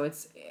 So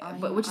it's,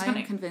 but which is I'm kind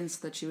of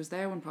convinced that she was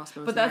there when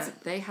Prospero was But there.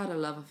 that's- They had a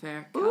love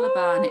affair.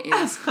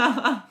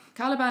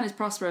 Caliban is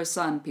Prospero's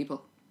son,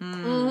 people.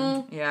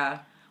 yeah.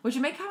 Which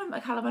would make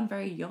Caliban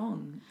very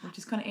young, which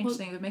is kind of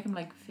interesting. It would make him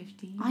like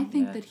 15. I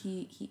think yeah. that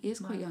he is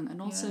quite young,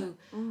 and also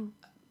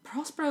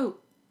Prospero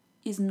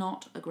is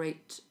not a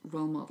great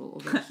role model,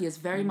 although he has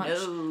very much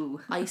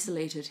No.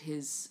 isolated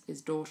his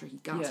daughter. He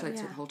gaslights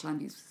Yeah. her the whole time.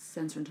 He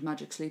sends her into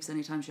magic sleeps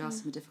anytime she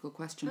asks him a difficult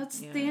question.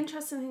 That's Yeah. the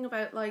interesting thing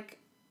about like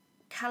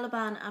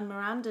Caliban and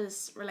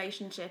Miranda's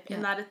relationship, in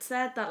Yeah. that it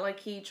said that like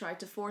he tried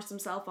to force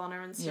himself on her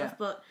and stuff, Yeah.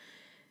 but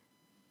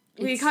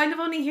we It's- kind of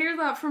only hear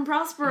that from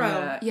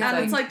Prospero. Yeah, And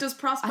like- it's like, does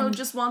Prospero and-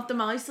 just want them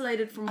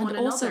isolated from one And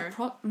also,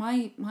 another?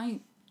 my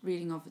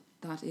reading of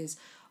that is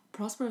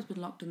Prospero's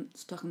been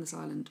stuck on this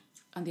island,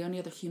 and the only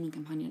other human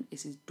companion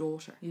is his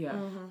daughter.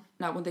 Yeah.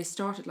 Now, when they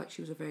started, like,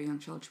 she was a very young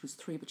child. She was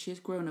 3, but she has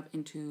grown up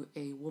into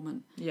a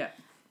woman. Yeah.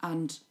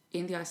 And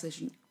in the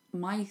isolation,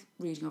 my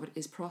reading of it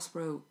is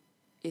Prospero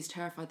is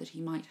terrified that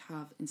he might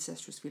have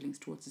incestuous feelings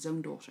towards his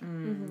own daughter,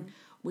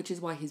 which is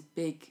why his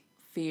big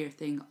fear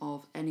thing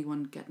of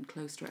anyone getting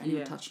close to her, anyone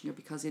Yeah. touching her,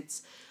 because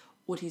it's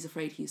what he's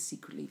afraid he is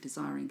secretly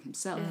desiring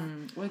himself.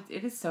 Well,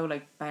 it is so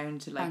like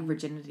bound to like And-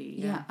 virginity.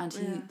 Yeah, and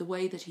Yeah. the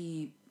way that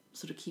he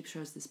sort of keeps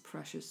her as this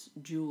precious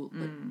jewel,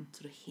 but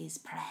sort of his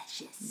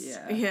precious.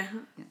 Yeah. Yeah.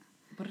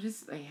 But it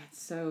is,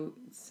 it's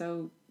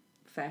so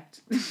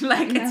fact.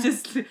 Like, it's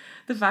just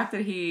the fact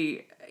that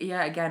he,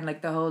 again,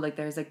 like the whole, like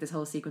there's like this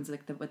whole sequence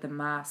like with the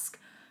mask,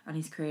 and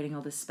he's creating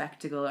all this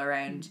spectacle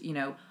around, you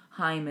know,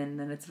 Hymen,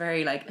 and it's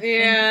very like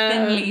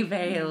thinly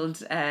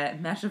veiled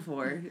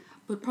metaphor.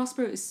 But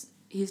Prospero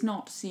he's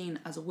not seen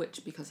as a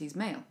witch because he's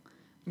male.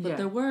 But Yeah.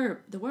 there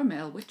were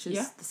male witches.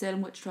 Yeah. The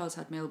Salem witch trials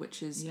had male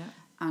witches. Yeah.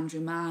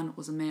 Andrew Mann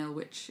was a male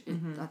witch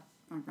that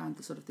around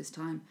the sort of this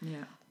time.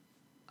 Yeah.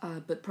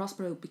 But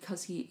Prospero,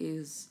 because he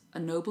is a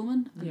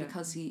nobleman and Yeah.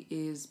 because he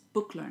is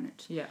book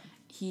learned, Yeah.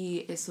 he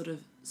is sort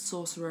of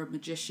sorcerer,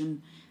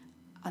 magician,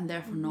 and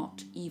therefore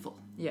not evil.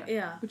 Yeah.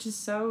 Yeah. Which is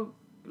so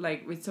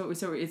like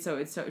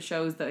it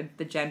shows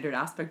the gendered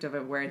aspect of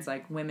it, where it's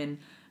like women.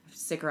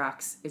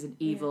 Sycorax is an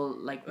evil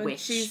like When witch.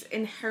 she's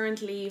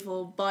inherently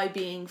evil by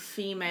being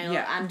female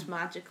Yeah. and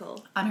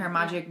magical. And her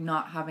magic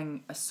not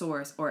having a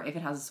source, or if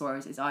it has a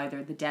source, is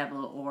either the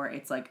devil or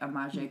it's like a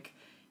magic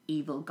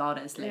evil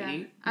goddess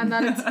lady. And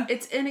that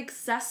it's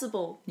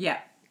inaccessible Yeah.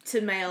 to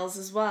males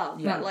as well.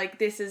 Yeah. That like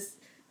this is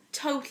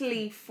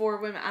totally for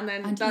women, and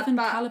then And that even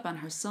that Caliban,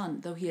 her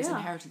son, though he has Yeah.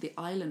 inherited the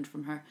island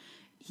from her,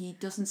 he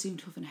doesn't seem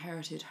to have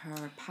inherited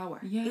her power.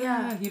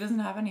 Yeah, he doesn't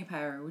have any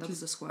power, which That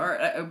is was a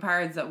square. or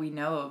powers that we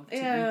know of.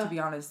 To be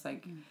honest,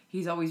 like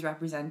he's always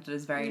represented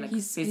as very like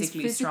He's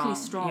physically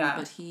strong, yeah.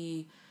 but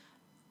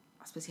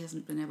I suppose he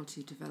hasn't been able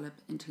to develop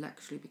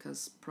intellectually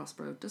because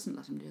Prospero doesn't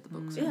let him do the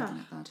books or anything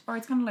like that. Or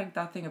it's kind of like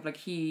that thing of like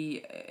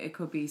it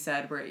could be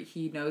said where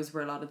he knows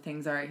where a lot of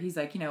things are. He's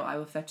like, I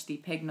will fetch thee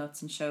pig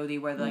nuts and show thee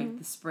where like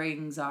the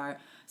springs are.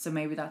 So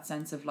maybe that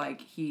sense of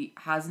like he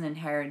has an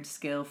inherent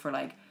skill for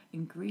like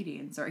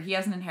ingredients, or he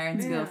has an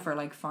inherent skill for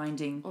like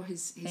finding or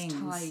his things.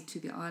 tie to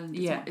the island.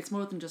 It's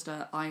more than just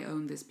I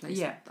own this place.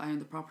 Yeah. I own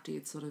the property.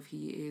 It's sort of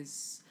he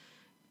is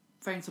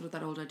very sort of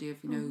that old idea of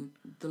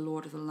the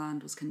lord of the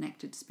land was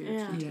connected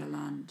spiritually to the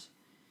land.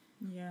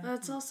 Yeah. But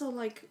it's also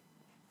like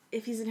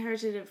if he's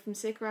inherited it from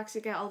Sycorax, you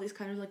get all these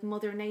kind of like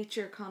Mother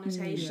Nature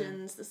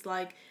connotations. It's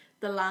like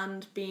the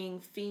land being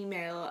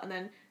female, and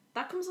then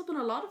that comes up in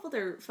a lot of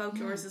other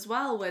folklores as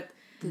well with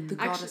the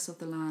goddess of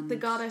the land. The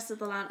goddess of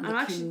the land. And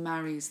the king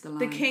marries the land.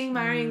 The king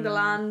marrying the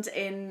land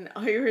in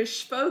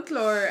Irish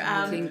folklore.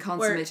 The king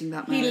consummating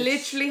that marriage. He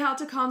literally had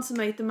to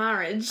consummate the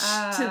marriage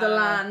to the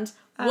land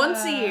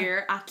once a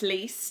year at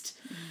least.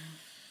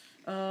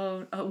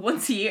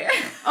 Once a year.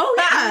 Oh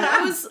yeah,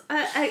 it was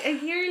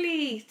a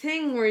yearly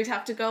thing where he'd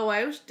have to go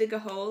out, dig a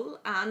hole,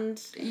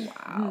 and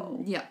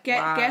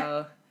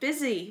get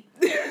busy.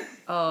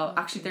 Oh,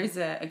 actually, there's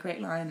a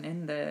great line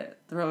in the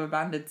Rubber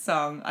Bandits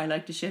song, I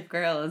Like to Ship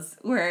Girls,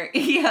 where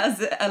he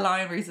has a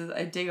line where he says,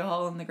 I dig a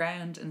hole in the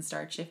ground and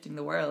start shifting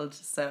the world.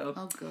 So,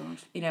 oh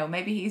god,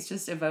 maybe he's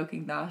just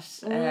evoking that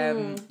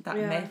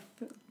myth.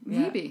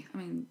 Maybe. I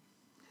mean,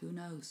 who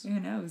knows? Who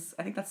knows?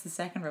 I think that's the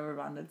second Rubber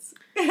Bandits.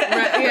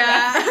 Right,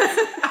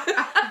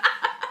 yeah.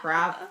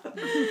 Crap.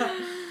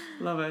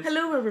 Love it.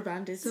 Hello, Rubber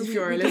Bandits. If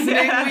you're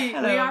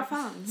listening, we are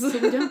fans.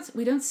 So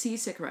we don't see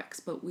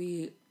Sycorax, but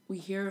we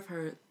hear of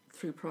her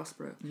through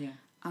Prospero. Yeah.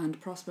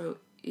 And Prospero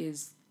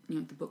is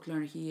the book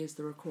learner. He is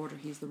the recorder.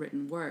 He's the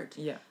written word.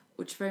 Yeah.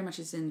 Which very much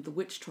is in the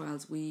witch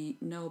trials. We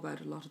know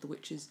about a lot of the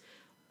witches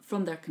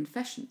from their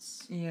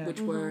confessions,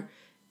 which were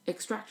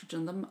extracted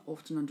from them,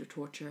 often under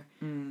torture,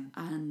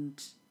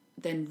 and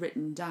then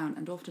written down.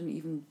 And often,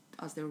 even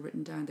as they were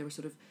written down, they were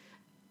sort of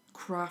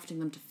crafting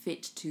them to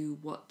fit to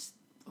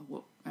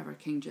whatever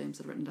King James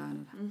had written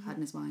down and had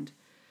in his mind.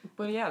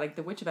 But yeah, like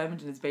The Witch of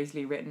Edmonton is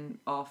basically written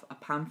off a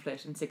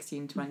pamphlet in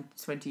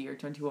 1620 or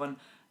 21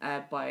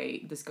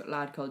 by this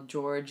lad called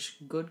George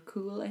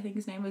Goodcool, I think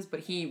his name was. But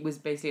he was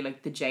basically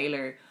like the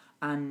jailer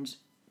and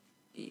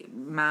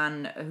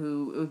man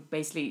who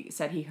basically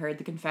said he heard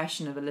the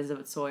confession of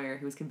Elizabeth Sawyer,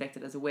 who was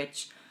convicted as a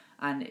witch,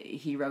 and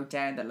he wrote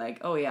down that like,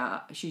 oh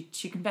yeah, she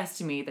confessed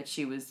to me that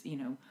she was,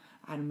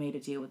 had made a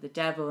deal with the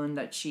devil, and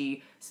that so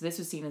this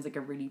was seen as like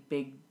a really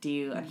big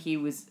deal, and he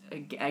was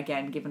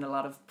again given a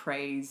lot of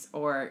praise,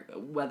 or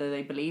whether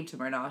they believed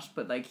him or not,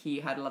 but like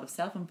he had a lot of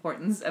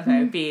self-importance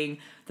about being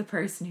the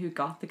person who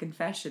got the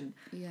confession,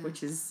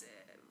 which is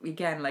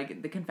again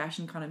like the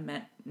confession kind of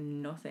meant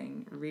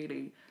nothing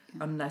really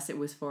unless it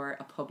was for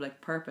a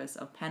public purpose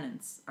of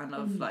penance and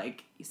of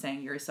like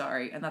saying you're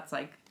sorry, and that's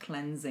like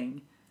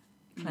cleansing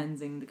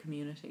the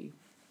community.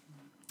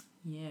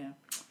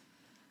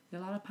 A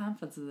lot of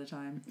pamphlets at the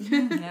time.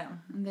 Yeah.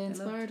 And they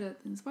inspired a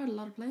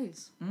lot of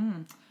plays.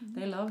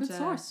 They loved good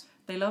source.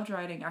 They loved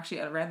writing.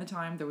 Actually, around the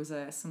time there was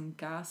some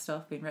gas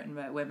stuff being written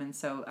about women.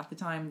 So at the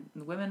time,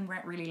 the women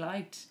weren't really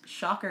liked.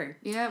 Shocker.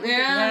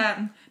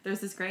 Yeah.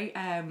 There's this great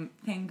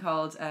thing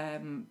called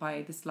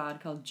by this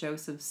lad called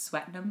Joseph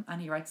Swetnam,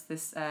 and he writes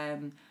this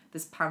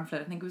this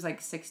pamphlet. I think it was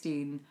like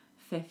 1615.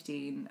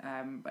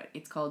 But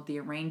it's called The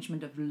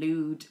Arrangement of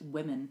Lewd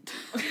Women,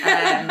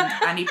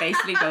 and he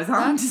basically goes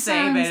on to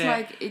say about it.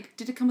 Like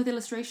did it come with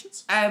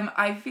illustrations?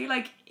 I feel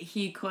like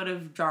he could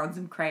have drawn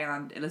some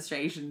crayon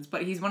illustrations,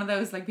 but he's one of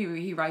those like people.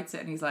 He writes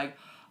it and he's like,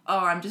 "Oh,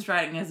 I'm just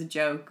writing as a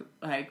joke,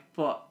 like,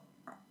 but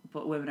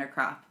women are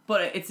crap.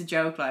 But it's a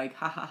joke, like,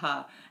 ha ha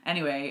ha."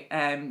 Anyway,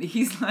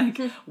 he's like,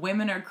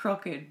 women are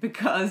crooked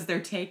because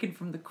they're taken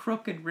from the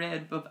crooked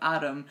rib of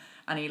Adam,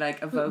 and he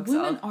like evokes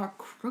women are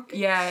crooked.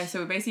 Yeah,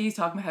 so basically he's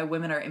talking about how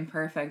women are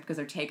imperfect because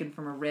they're taken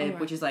from a rib,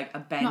 which is like a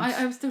bench. No,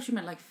 I was thought you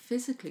meant like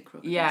physically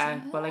crooked.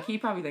 Yeah, but like he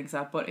probably thinks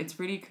that, but it's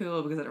really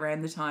cool because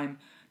around the time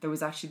there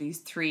was actually these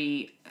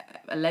 3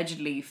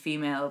 allegedly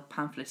female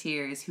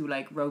pamphleteers who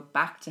like wrote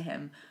back to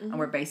him and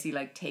were basically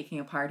like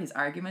taking apart his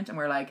argument, and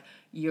were like,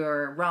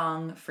 you're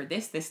wrong for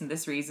this and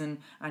this reason,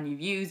 and you've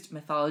used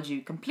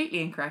mythology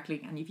completely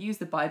incorrectly, and you've used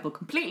the Bible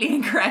completely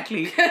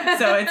incorrectly.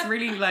 So it's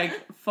really like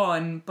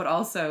fun, but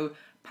also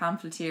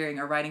pamphleteering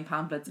or writing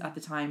pamphlets at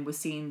the time was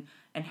seen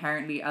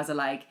inherently as a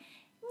like,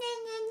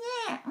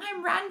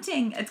 I'm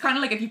ranting. It's kind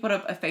of like if you put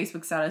up a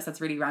Facebook status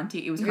that's really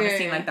ranty, it was kind of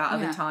seen like that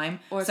at the time.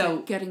 Or so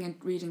like getting and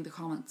reading the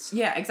comments.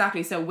 Yeah,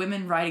 exactly. So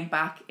women writing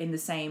back in the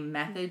same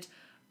method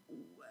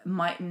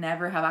might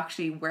never have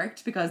actually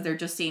worked because they're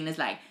just seen as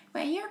like,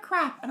 well, you're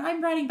crap and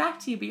I'm writing back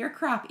to you, but you're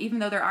crap, even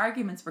though their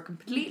arguments were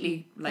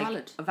completely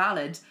like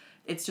valid.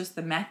 it's just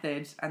the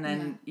method, and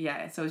then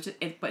so it's just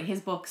but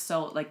his book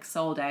sold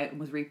out and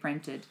was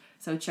reprinted,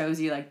 so it shows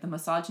you like the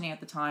misogyny at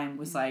the time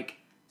was like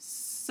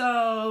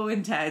so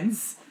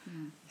intense.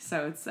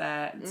 So it's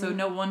so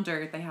no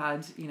wonder they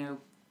had, you know,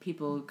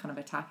 people kind of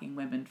attacking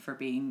women for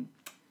being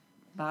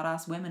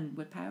badass women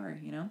with power,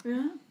 you know.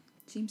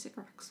 Team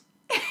Sycorax.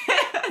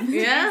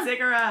 Yeah.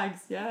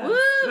 Sycorax,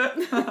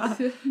 yeah.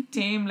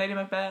 Team Lady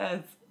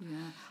Macbeth. Yeah,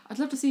 I'd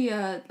love to see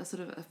a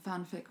sort of a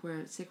fanfic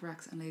where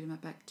Sycorax and Lady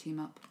Macbeth team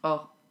up.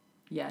 Oh,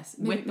 yes,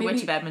 Maybe- with the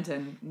Witch of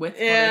Edmonton, with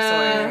Yeah.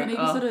 Mother Sawyer. Maybe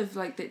sort of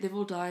like they've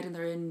all died and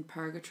they're in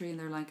purgatory and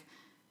they're like,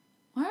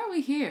 why are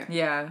we here?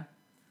 Yeah,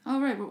 Oh,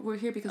 right, we're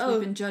here because we've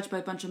been judged by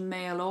a bunch of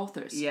male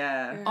authors.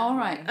 yeah. All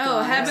right.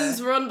 Oh, guys.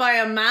 heaven's run by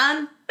a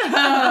man.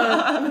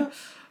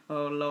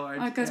 Oh Lord.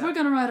 All right, guys, yeah. we're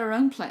going to write our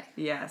own play.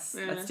 Yes,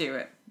 let's do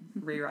it.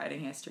 Rewriting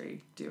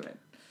history. Do it.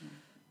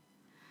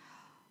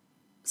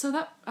 So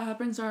that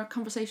brings our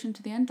conversation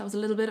to the end. That was a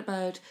little bit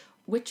about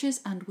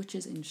witches and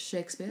witches in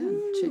Shakespeare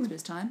and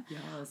Shakespeare's time.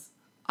 Yes.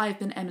 I've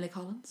been Emily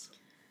Collins.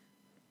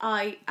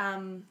 I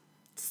am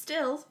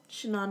still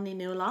Shanani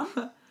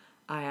Newlon.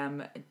 I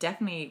am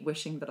definitely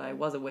wishing that I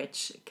was a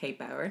witch, Kate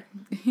Bauer.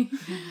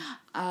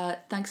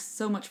 Thanks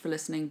so much for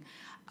listening.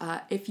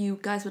 If you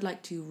guys would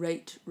like to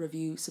rate,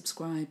 review,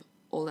 subscribe,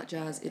 all that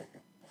jazz,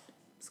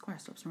 Squire,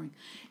 stop snoring.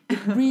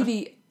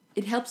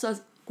 It helps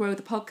us grow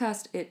the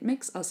podcast. It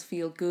makes us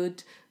feel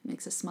good.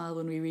 Makes us smile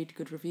when we read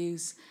good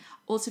reviews.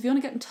 Also, if you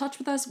want to get in touch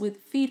with us with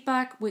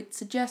feedback, with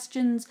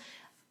suggestions,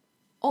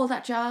 all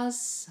that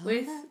jazz.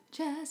 With all that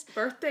jazz.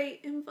 Birthday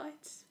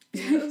invites.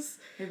 Yes.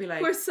 Maybe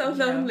like We're so you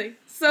know, lonely.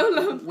 So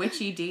lonely.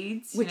 witchy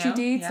deeds. Witchy you know?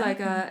 deeds,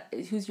 Yeah.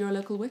 like who's your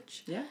local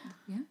witch? Yeah.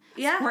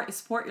 Yeah.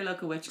 Support your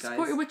local witch, guys.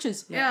 Support your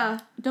witches. Yeah.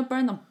 Don't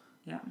burn them.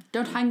 Yeah.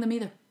 Don't hang them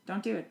either.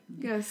 Don't do it.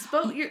 Yeah.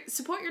 Support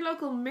your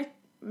local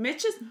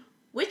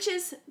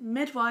witches,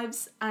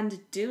 midwives, and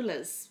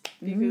doulas.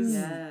 Because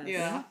Yes.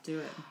 yeah. Do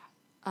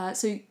it.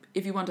 So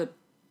if you want to,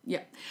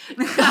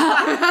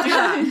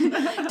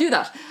 do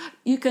that.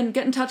 You can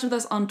get in touch with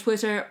us on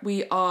Twitter.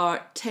 We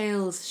are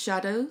Tales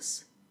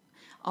Shadows.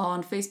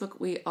 On Facebook,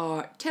 we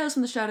are Tales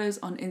from the Shadows.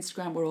 On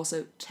Instagram, we're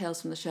also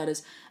Tales from the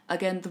Shadows.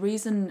 Again, the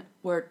reason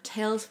we're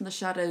Tales from the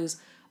Shadows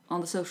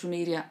on the social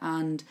media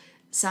and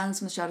Sounds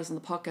from the Shadows on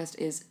the podcast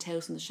is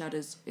Tales from the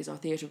Shadows is our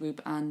theatre group,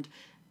 and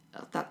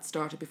that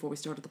started before we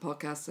started the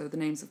podcast, so the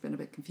names have been a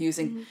bit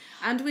confusing.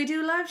 And we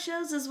do live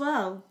shows as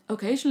well.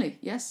 Occasionally,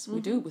 yes, we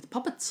do, with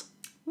puppets.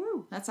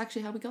 Woo. That's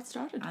actually how we got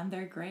started. And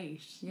they're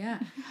great. Yeah.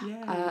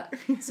 Yeah.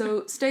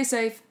 So stay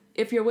safe.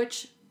 If you're a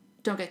witch,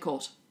 don't get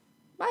caught.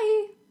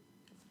 Bye.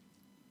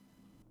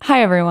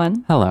 Hi,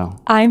 everyone. Hello,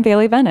 I'm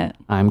Bailey Bennett,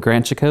 I'm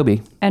Grant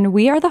Jacoby. and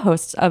we are the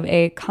hosts of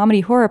a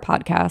comedy horror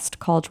podcast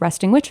called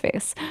Resting Witch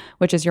Face,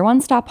 which is your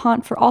one-stop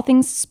haunt for all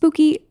things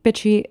spooky,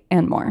 bitchy,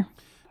 and more.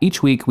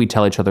 Each week, we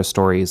tell each other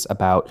stories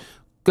about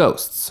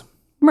ghosts,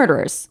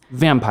 Murderers,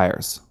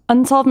 vampires,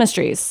 unsolved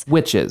mysteries.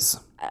 witches,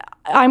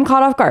 I'm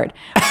caught off guard.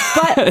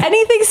 But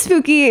anything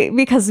spooky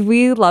because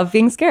we love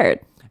being scared.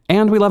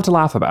 and we love to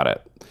laugh about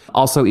it.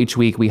 Also, each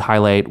week, we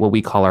highlight what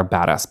we call our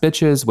badass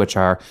bitches, which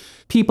are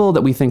people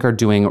that we think are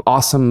doing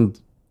awesome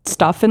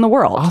Stuff in the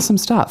world.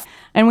 stuff.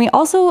 And we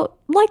also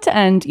like to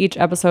end each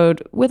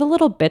episode with a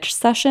little bitch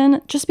session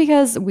just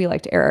because we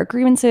like to air our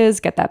grievances,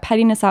 get that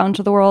pettiness out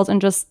into the world,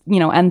 and just,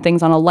 end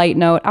things on a light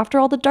note after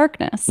all the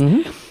darkness.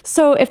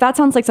 So if that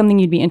sounds like something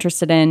you'd be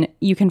interested in,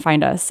 you can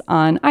find us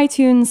on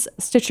iTunes,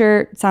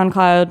 Stitcher,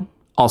 SoundCloud.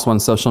 Also on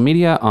social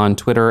media, on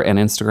Twitter and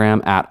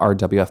Instagram at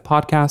RWF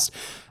Podcast.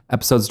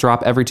 Episodes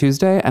drop every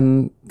Tuesday,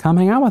 and come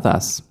hang out with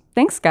us.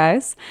 Thanks,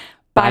 guys.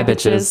 Bye,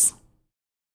 bitches.